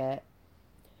did I get?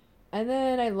 And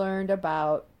then I learned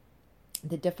about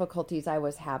the difficulties I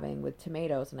was having with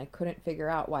tomatoes, and I couldn't figure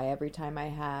out why every time I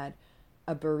had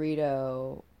a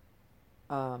burrito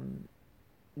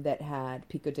that had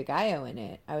pico de gallo in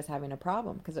it, I was having a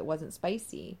problem because it wasn't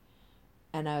spicy.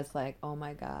 And I was like, oh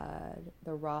my God,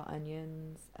 the raw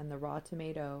onions and the raw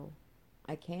tomato,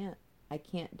 I can't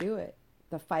do it.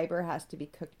 The fiber has to be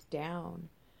cooked down.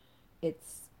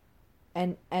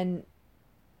 And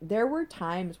there were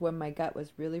times when my gut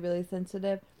was really, really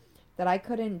sensitive that I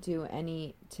couldn't do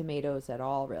any tomatoes at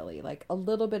all, really. Like a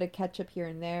little bit of ketchup here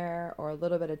and there, or a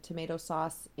little bit of tomato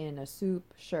sauce in a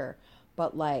soup, sure.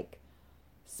 But like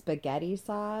spaghetti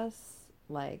sauce,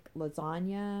 like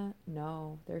lasagna,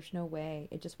 no, there's no way.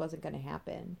 It just wasn't going to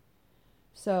happen.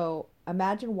 So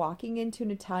imagine walking into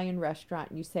an Italian restaurant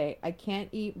and you say, I can't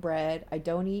eat bread, I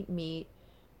don't eat meat,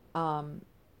 and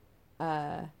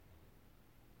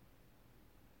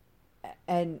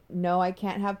no, I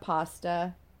can't have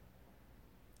pasta.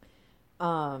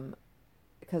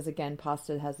 Because again,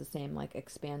 pasta has the same like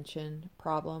expansion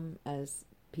problem as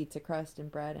pizza crust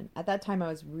and bread. And at that time I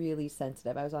was really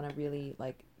sensitive. I was on a really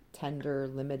like tender,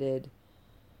 limited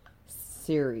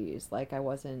series. Like I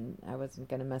wasn't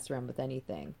gonna mess around with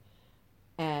anything.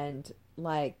 And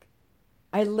like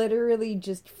I literally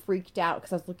just freaked out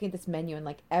because I was looking at this menu, and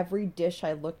like every dish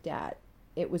I looked at,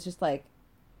 it was just like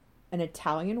an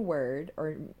Italian word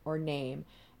or name,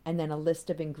 and then a list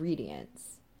of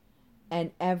ingredients.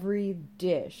 And every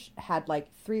dish had like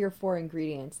 3 or 4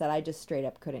 ingredients that I just straight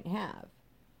up couldn't have,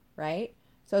 right?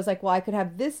 So I was like, well, I could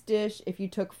have this dish if you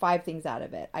took 5 things out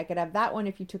of it. I could have that one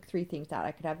if you took 3 things out.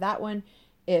 I could have that one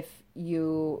if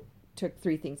you took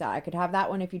 3 things out. I could have that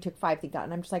one if you took 5 things out.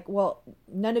 And I'm just like, well,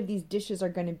 none of these dishes are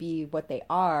going to be what they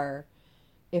are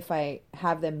if I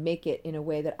have them make it in a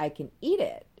way that I can eat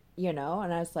it, you know?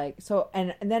 And I was like, so,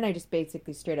 and then I just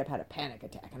basically straight up had a panic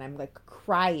attack, and I'm like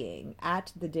crying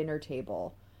at the dinner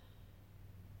table.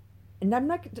 And I'm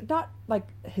not like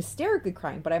hysterically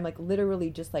crying, but I'm like literally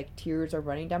just like tears are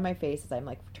running down my face as I'm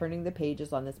like turning the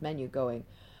pages on this menu going,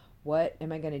 what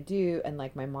am I going to do? And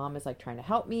like my mom is like trying to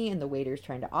help me, and the waiter's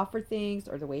trying to offer things,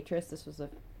 or the waitress, this was a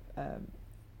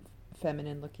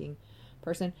feminine looking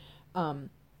person. I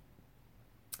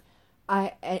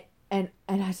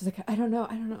was like, I don't know.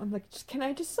 I'm like, can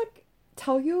I just like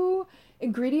tell you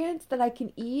ingredients that I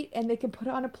can eat and they can put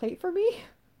it on a plate for me?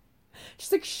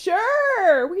 She's like,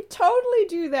 sure, we totally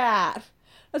do that.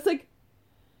 I was like,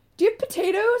 do you have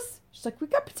potatoes? She's like, we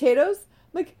got potatoes.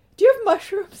 I'm like, do you have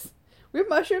mushrooms? We have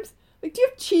mushrooms. Like, do you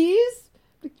have cheese?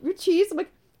 Like, we have cheese. I'm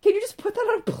like, can you just put that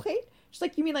on a plate? She's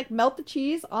like, you mean like melt the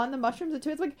cheese on the mushrooms and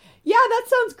tomatoes? I'm like, yeah, that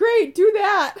sounds great. Do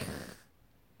that.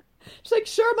 She's like,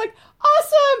 sure. I'm like,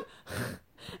 awesome.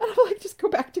 And I'm like, just go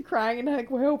back to crying, and I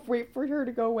like wait for her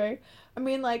to go away. I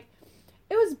mean, like,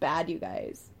 it was bad, you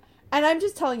guys. And I'm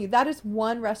just telling you, that is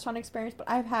one restaurant experience, but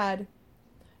I've had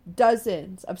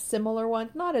dozens of similar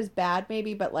ones. Not as bad,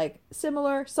 maybe, but like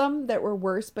similar. Some that were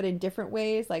worse, but in different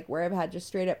ways, like where I've had just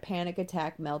straight up panic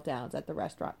attack meltdowns at the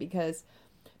restaurant because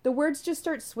the words just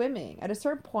start swimming. At a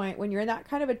certain point, when you're in that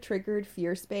kind of a triggered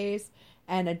fear space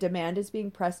and a demand is being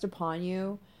pressed upon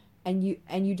you, and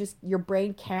you just, your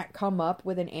brain can't come up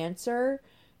with an answer,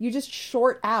 you just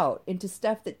short out into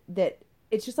stuff that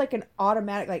it's just like an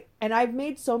automatic, like, and I've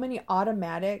made so many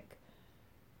automatic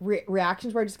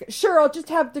reactions where I just go, sure, I'll just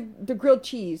have the grilled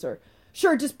cheese, or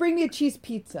sure, just bring me a cheese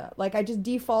pizza. Like, I just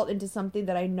default into something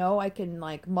that I know I can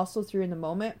like muscle through in the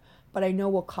moment, but I know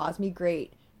will cause me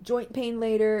great joint pain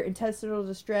later, intestinal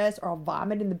distress, or I'll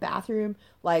vomit in the bathroom,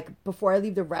 like before I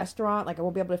leave the restaurant, like I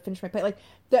won't be able to finish my plate. Like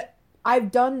that,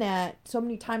 I've done that so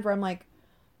many times where I'm like,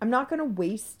 I'm not going to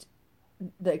waste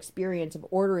the experience of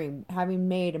ordering, having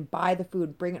made and buy the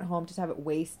food, bring it home, just have it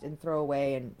waste and throw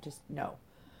away, and just no.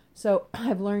 So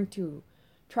I've learned to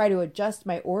try to adjust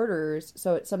my orders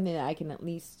so it's something that I can at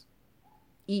least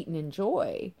eat and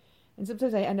enjoy. And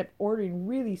sometimes I end up ordering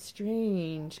really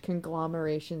strange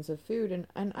conglomerations of food,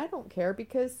 and I don't care,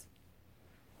 because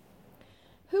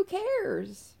who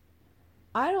cares?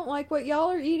 I don't like what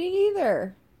y'all are eating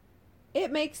either. It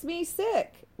makes me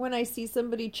sick when I see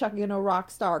somebody chugging a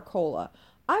Rockstar Cola.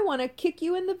 I want to kick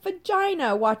you in the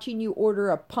vagina watching you order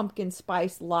a pumpkin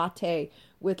spice latte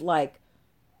with like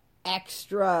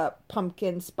extra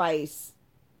pumpkin spice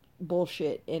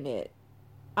bullshit in it.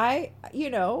 I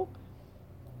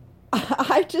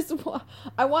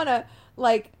want to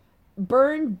like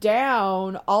burn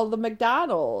down all the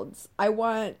McDonald's.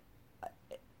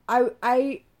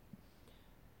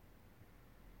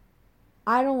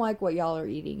 I don't like what y'all are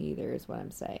eating either, is what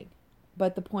I'm saying.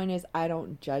 But the point is, I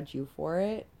don't judge you for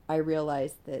it. I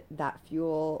realize that that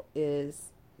fuel is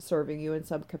serving you in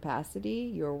some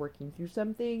capacity. You're working through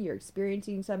something, you're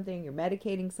experiencing something, you're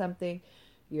medicating something,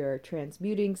 you're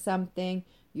transmuting something,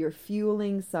 you're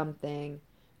fueling something,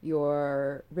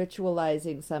 you're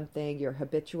ritualizing something, you're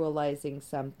habitualizing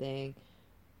something,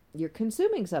 you're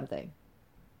consuming something.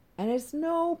 And it's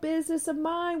no business of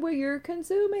mine what you're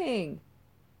consuming.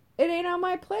 It ain't on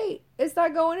my plate. It's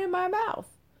not going in my mouth.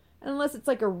 Unless it's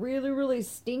like a really, really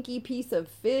stinky piece of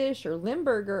fish or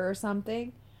Limburger or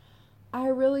something, I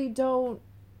really don't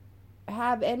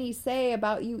have any say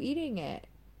about you eating it.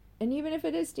 And even if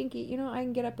it is stinky, I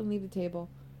can get up and leave the table.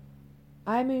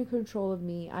 I'm in control of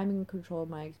me. I'm in control of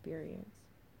my experience.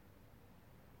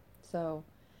 So,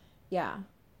 yeah.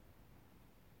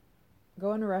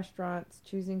 Going to restaurants,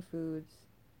 choosing foods,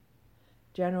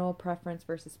 general preference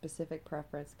versus specific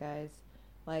preference, guys.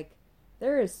 Like,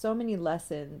 there is so many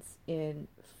lessons in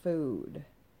food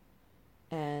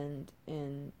and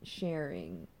in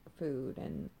sharing food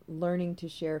and learning to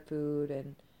share food,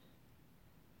 and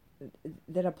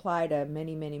that apply to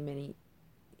many, many, many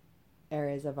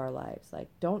areas of our lives. Like,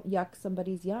 don't yuck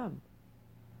somebody's yum.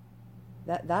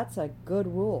 That's a good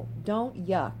rule. Don't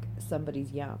yuck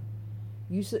somebody's yum.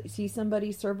 You see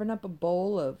somebody serving up a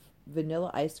bowl of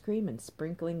vanilla ice cream and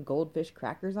sprinkling goldfish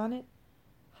crackers on it?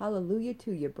 Hallelujah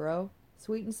to you, bro.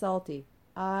 Sweet and salty.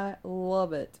 I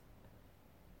love it.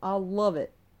 I love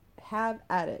it. Have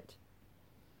at it.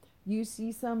 You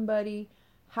see somebody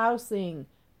housing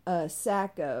a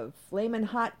sack of flamin'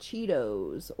 hot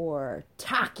Cheetos or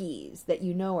Takis that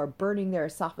are burning their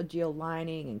esophageal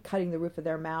lining and cutting the roof of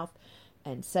their mouth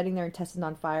and setting their intestines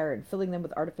on fire and filling them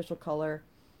with artificial color.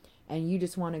 And you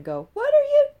just want to go, what are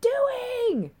you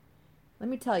doing? Let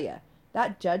me tell you,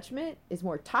 that judgment is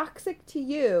more toxic to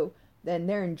you than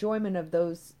their enjoyment of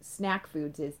those snack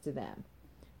foods is to them.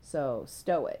 So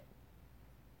stow it.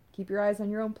 Keep your eyes on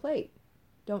your own plate.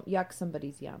 Don't yuck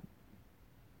somebody's yum.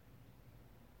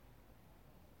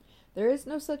 There is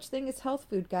no such thing as health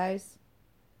food, guys.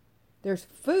 There's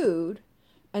food,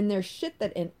 and there's shit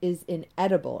that is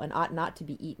inedible and ought not to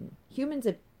be eaten. Humans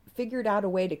have figured out a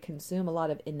way to consume a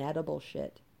lot of inedible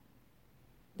shit.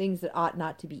 Things that ought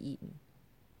not to be eaten.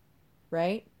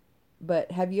 Right?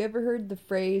 But have you ever heard the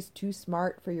phrase, too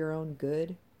smart for your own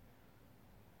good?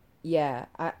 Yeah,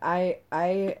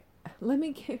 let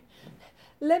me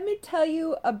tell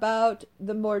you about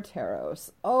the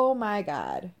Morteros. Oh my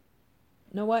God.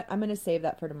 You know what? I'm going to save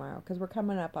that for tomorrow because we're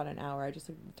coming up on an hour. I just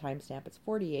looked at the timestamp. It's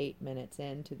 48 minutes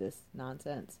into this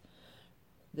nonsense.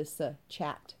 This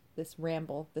chat, this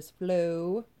ramble, this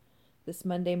flow, this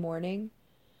Monday morning.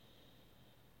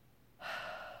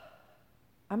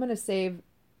 I'm going to save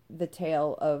the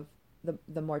tale of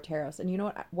the Morteros. And you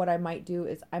know what I might do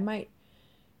is I'm going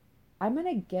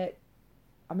to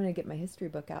get my history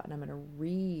book out and I'm going to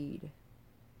read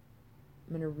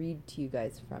to you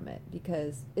guys from it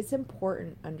because it's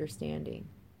important understanding.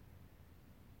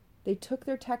 They took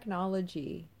their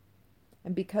technology,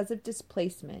 and because of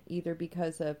displacement, either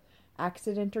because of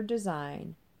accident or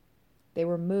design, they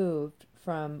were moved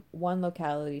from one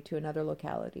locality to another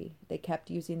locality. They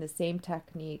kept using the same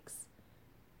techniques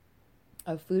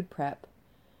of food prep,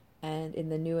 and in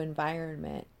the new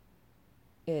environment,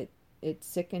 it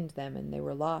sickened them and they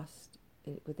were lost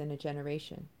within a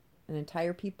generation. An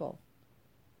entire people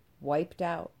wiped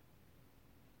out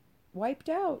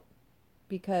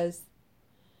because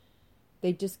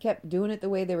they just kept doing it the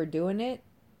way they were doing it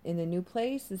in the new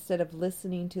place instead of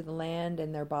listening to the land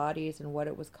and their bodies and what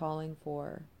it was calling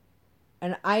for.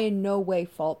 And I in no way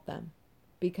fault them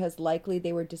because likely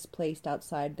they were displaced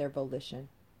outside their volition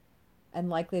and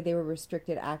likely they were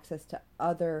restricted access to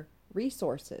other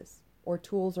resources or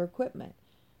tools or equipment.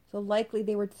 So likely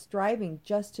they were striving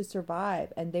just to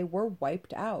survive and they were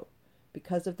wiped out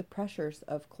because of the pressures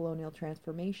of colonial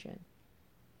transformation.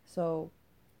 So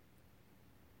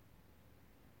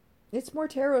it's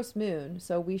Morteros Moon,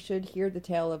 so we should hear the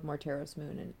tale of Morteros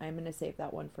Moon, and I'm going to save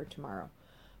that one for tomorrow.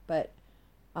 But,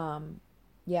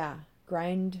 yeah,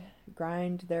 grind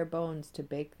their bones to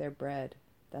bake their bread.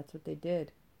 That's what they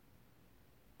did.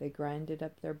 They grinded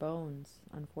up their bones,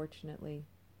 unfortunately.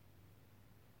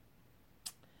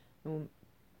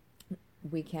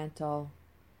 We can't all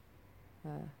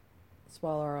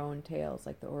swallow our own tails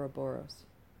like the Ouroboros.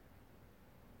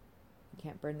 You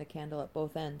can't burn the candle at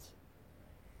both ends.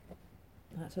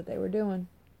 That's what they were doing.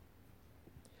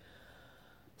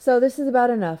 So this is about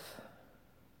enough.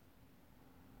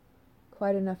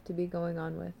 Quite enough to be going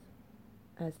on with,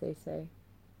 as they say.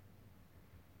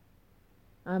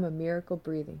 I'm a miracle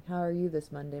breathing. How are you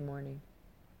this Monday morning?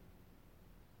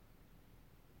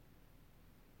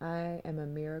 I am a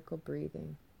miracle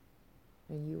breathing,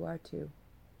 and you are too.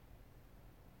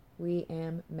 We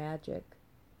am magic.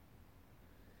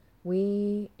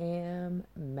 We am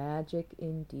magic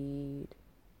indeed.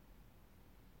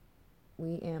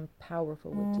 We am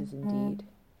powerful witches indeed.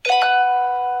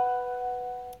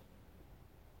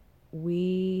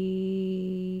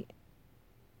 We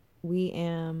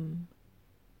am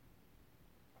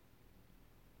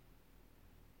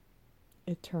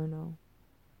eternal.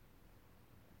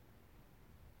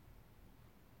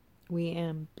 We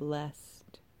am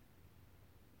blessed.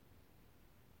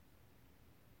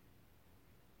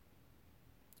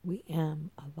 We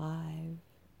am alive.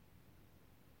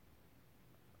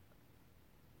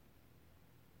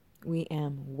 We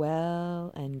am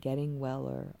well and getting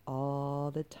weller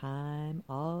all the time,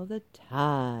 all the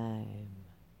time.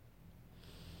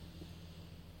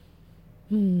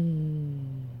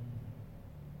 And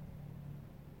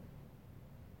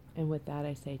with that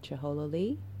I say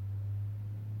Chihololi,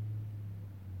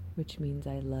 which means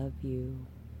I love you.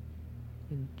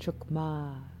 And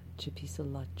Chukma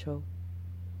Chipisalacho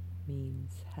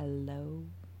means hello.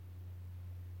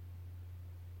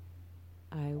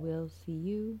 I will see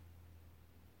you,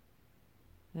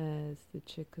 as the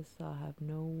Chickasaw have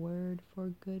no word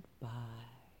for goodbye.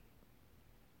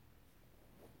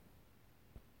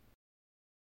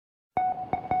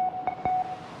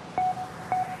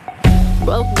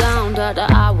 Broke down that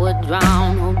I would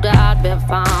drown. Hoped I'd be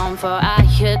found, for I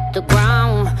hit the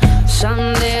ground.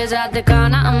 Some days at the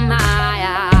corner of my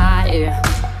eye. Yeah.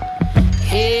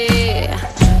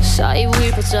 Saw you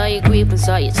weeping, saw you creeping,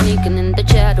 saw you sneaking in the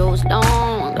shadows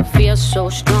long. The fear so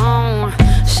strong.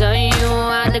 Saw you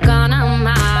at the corner of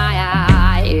my eye.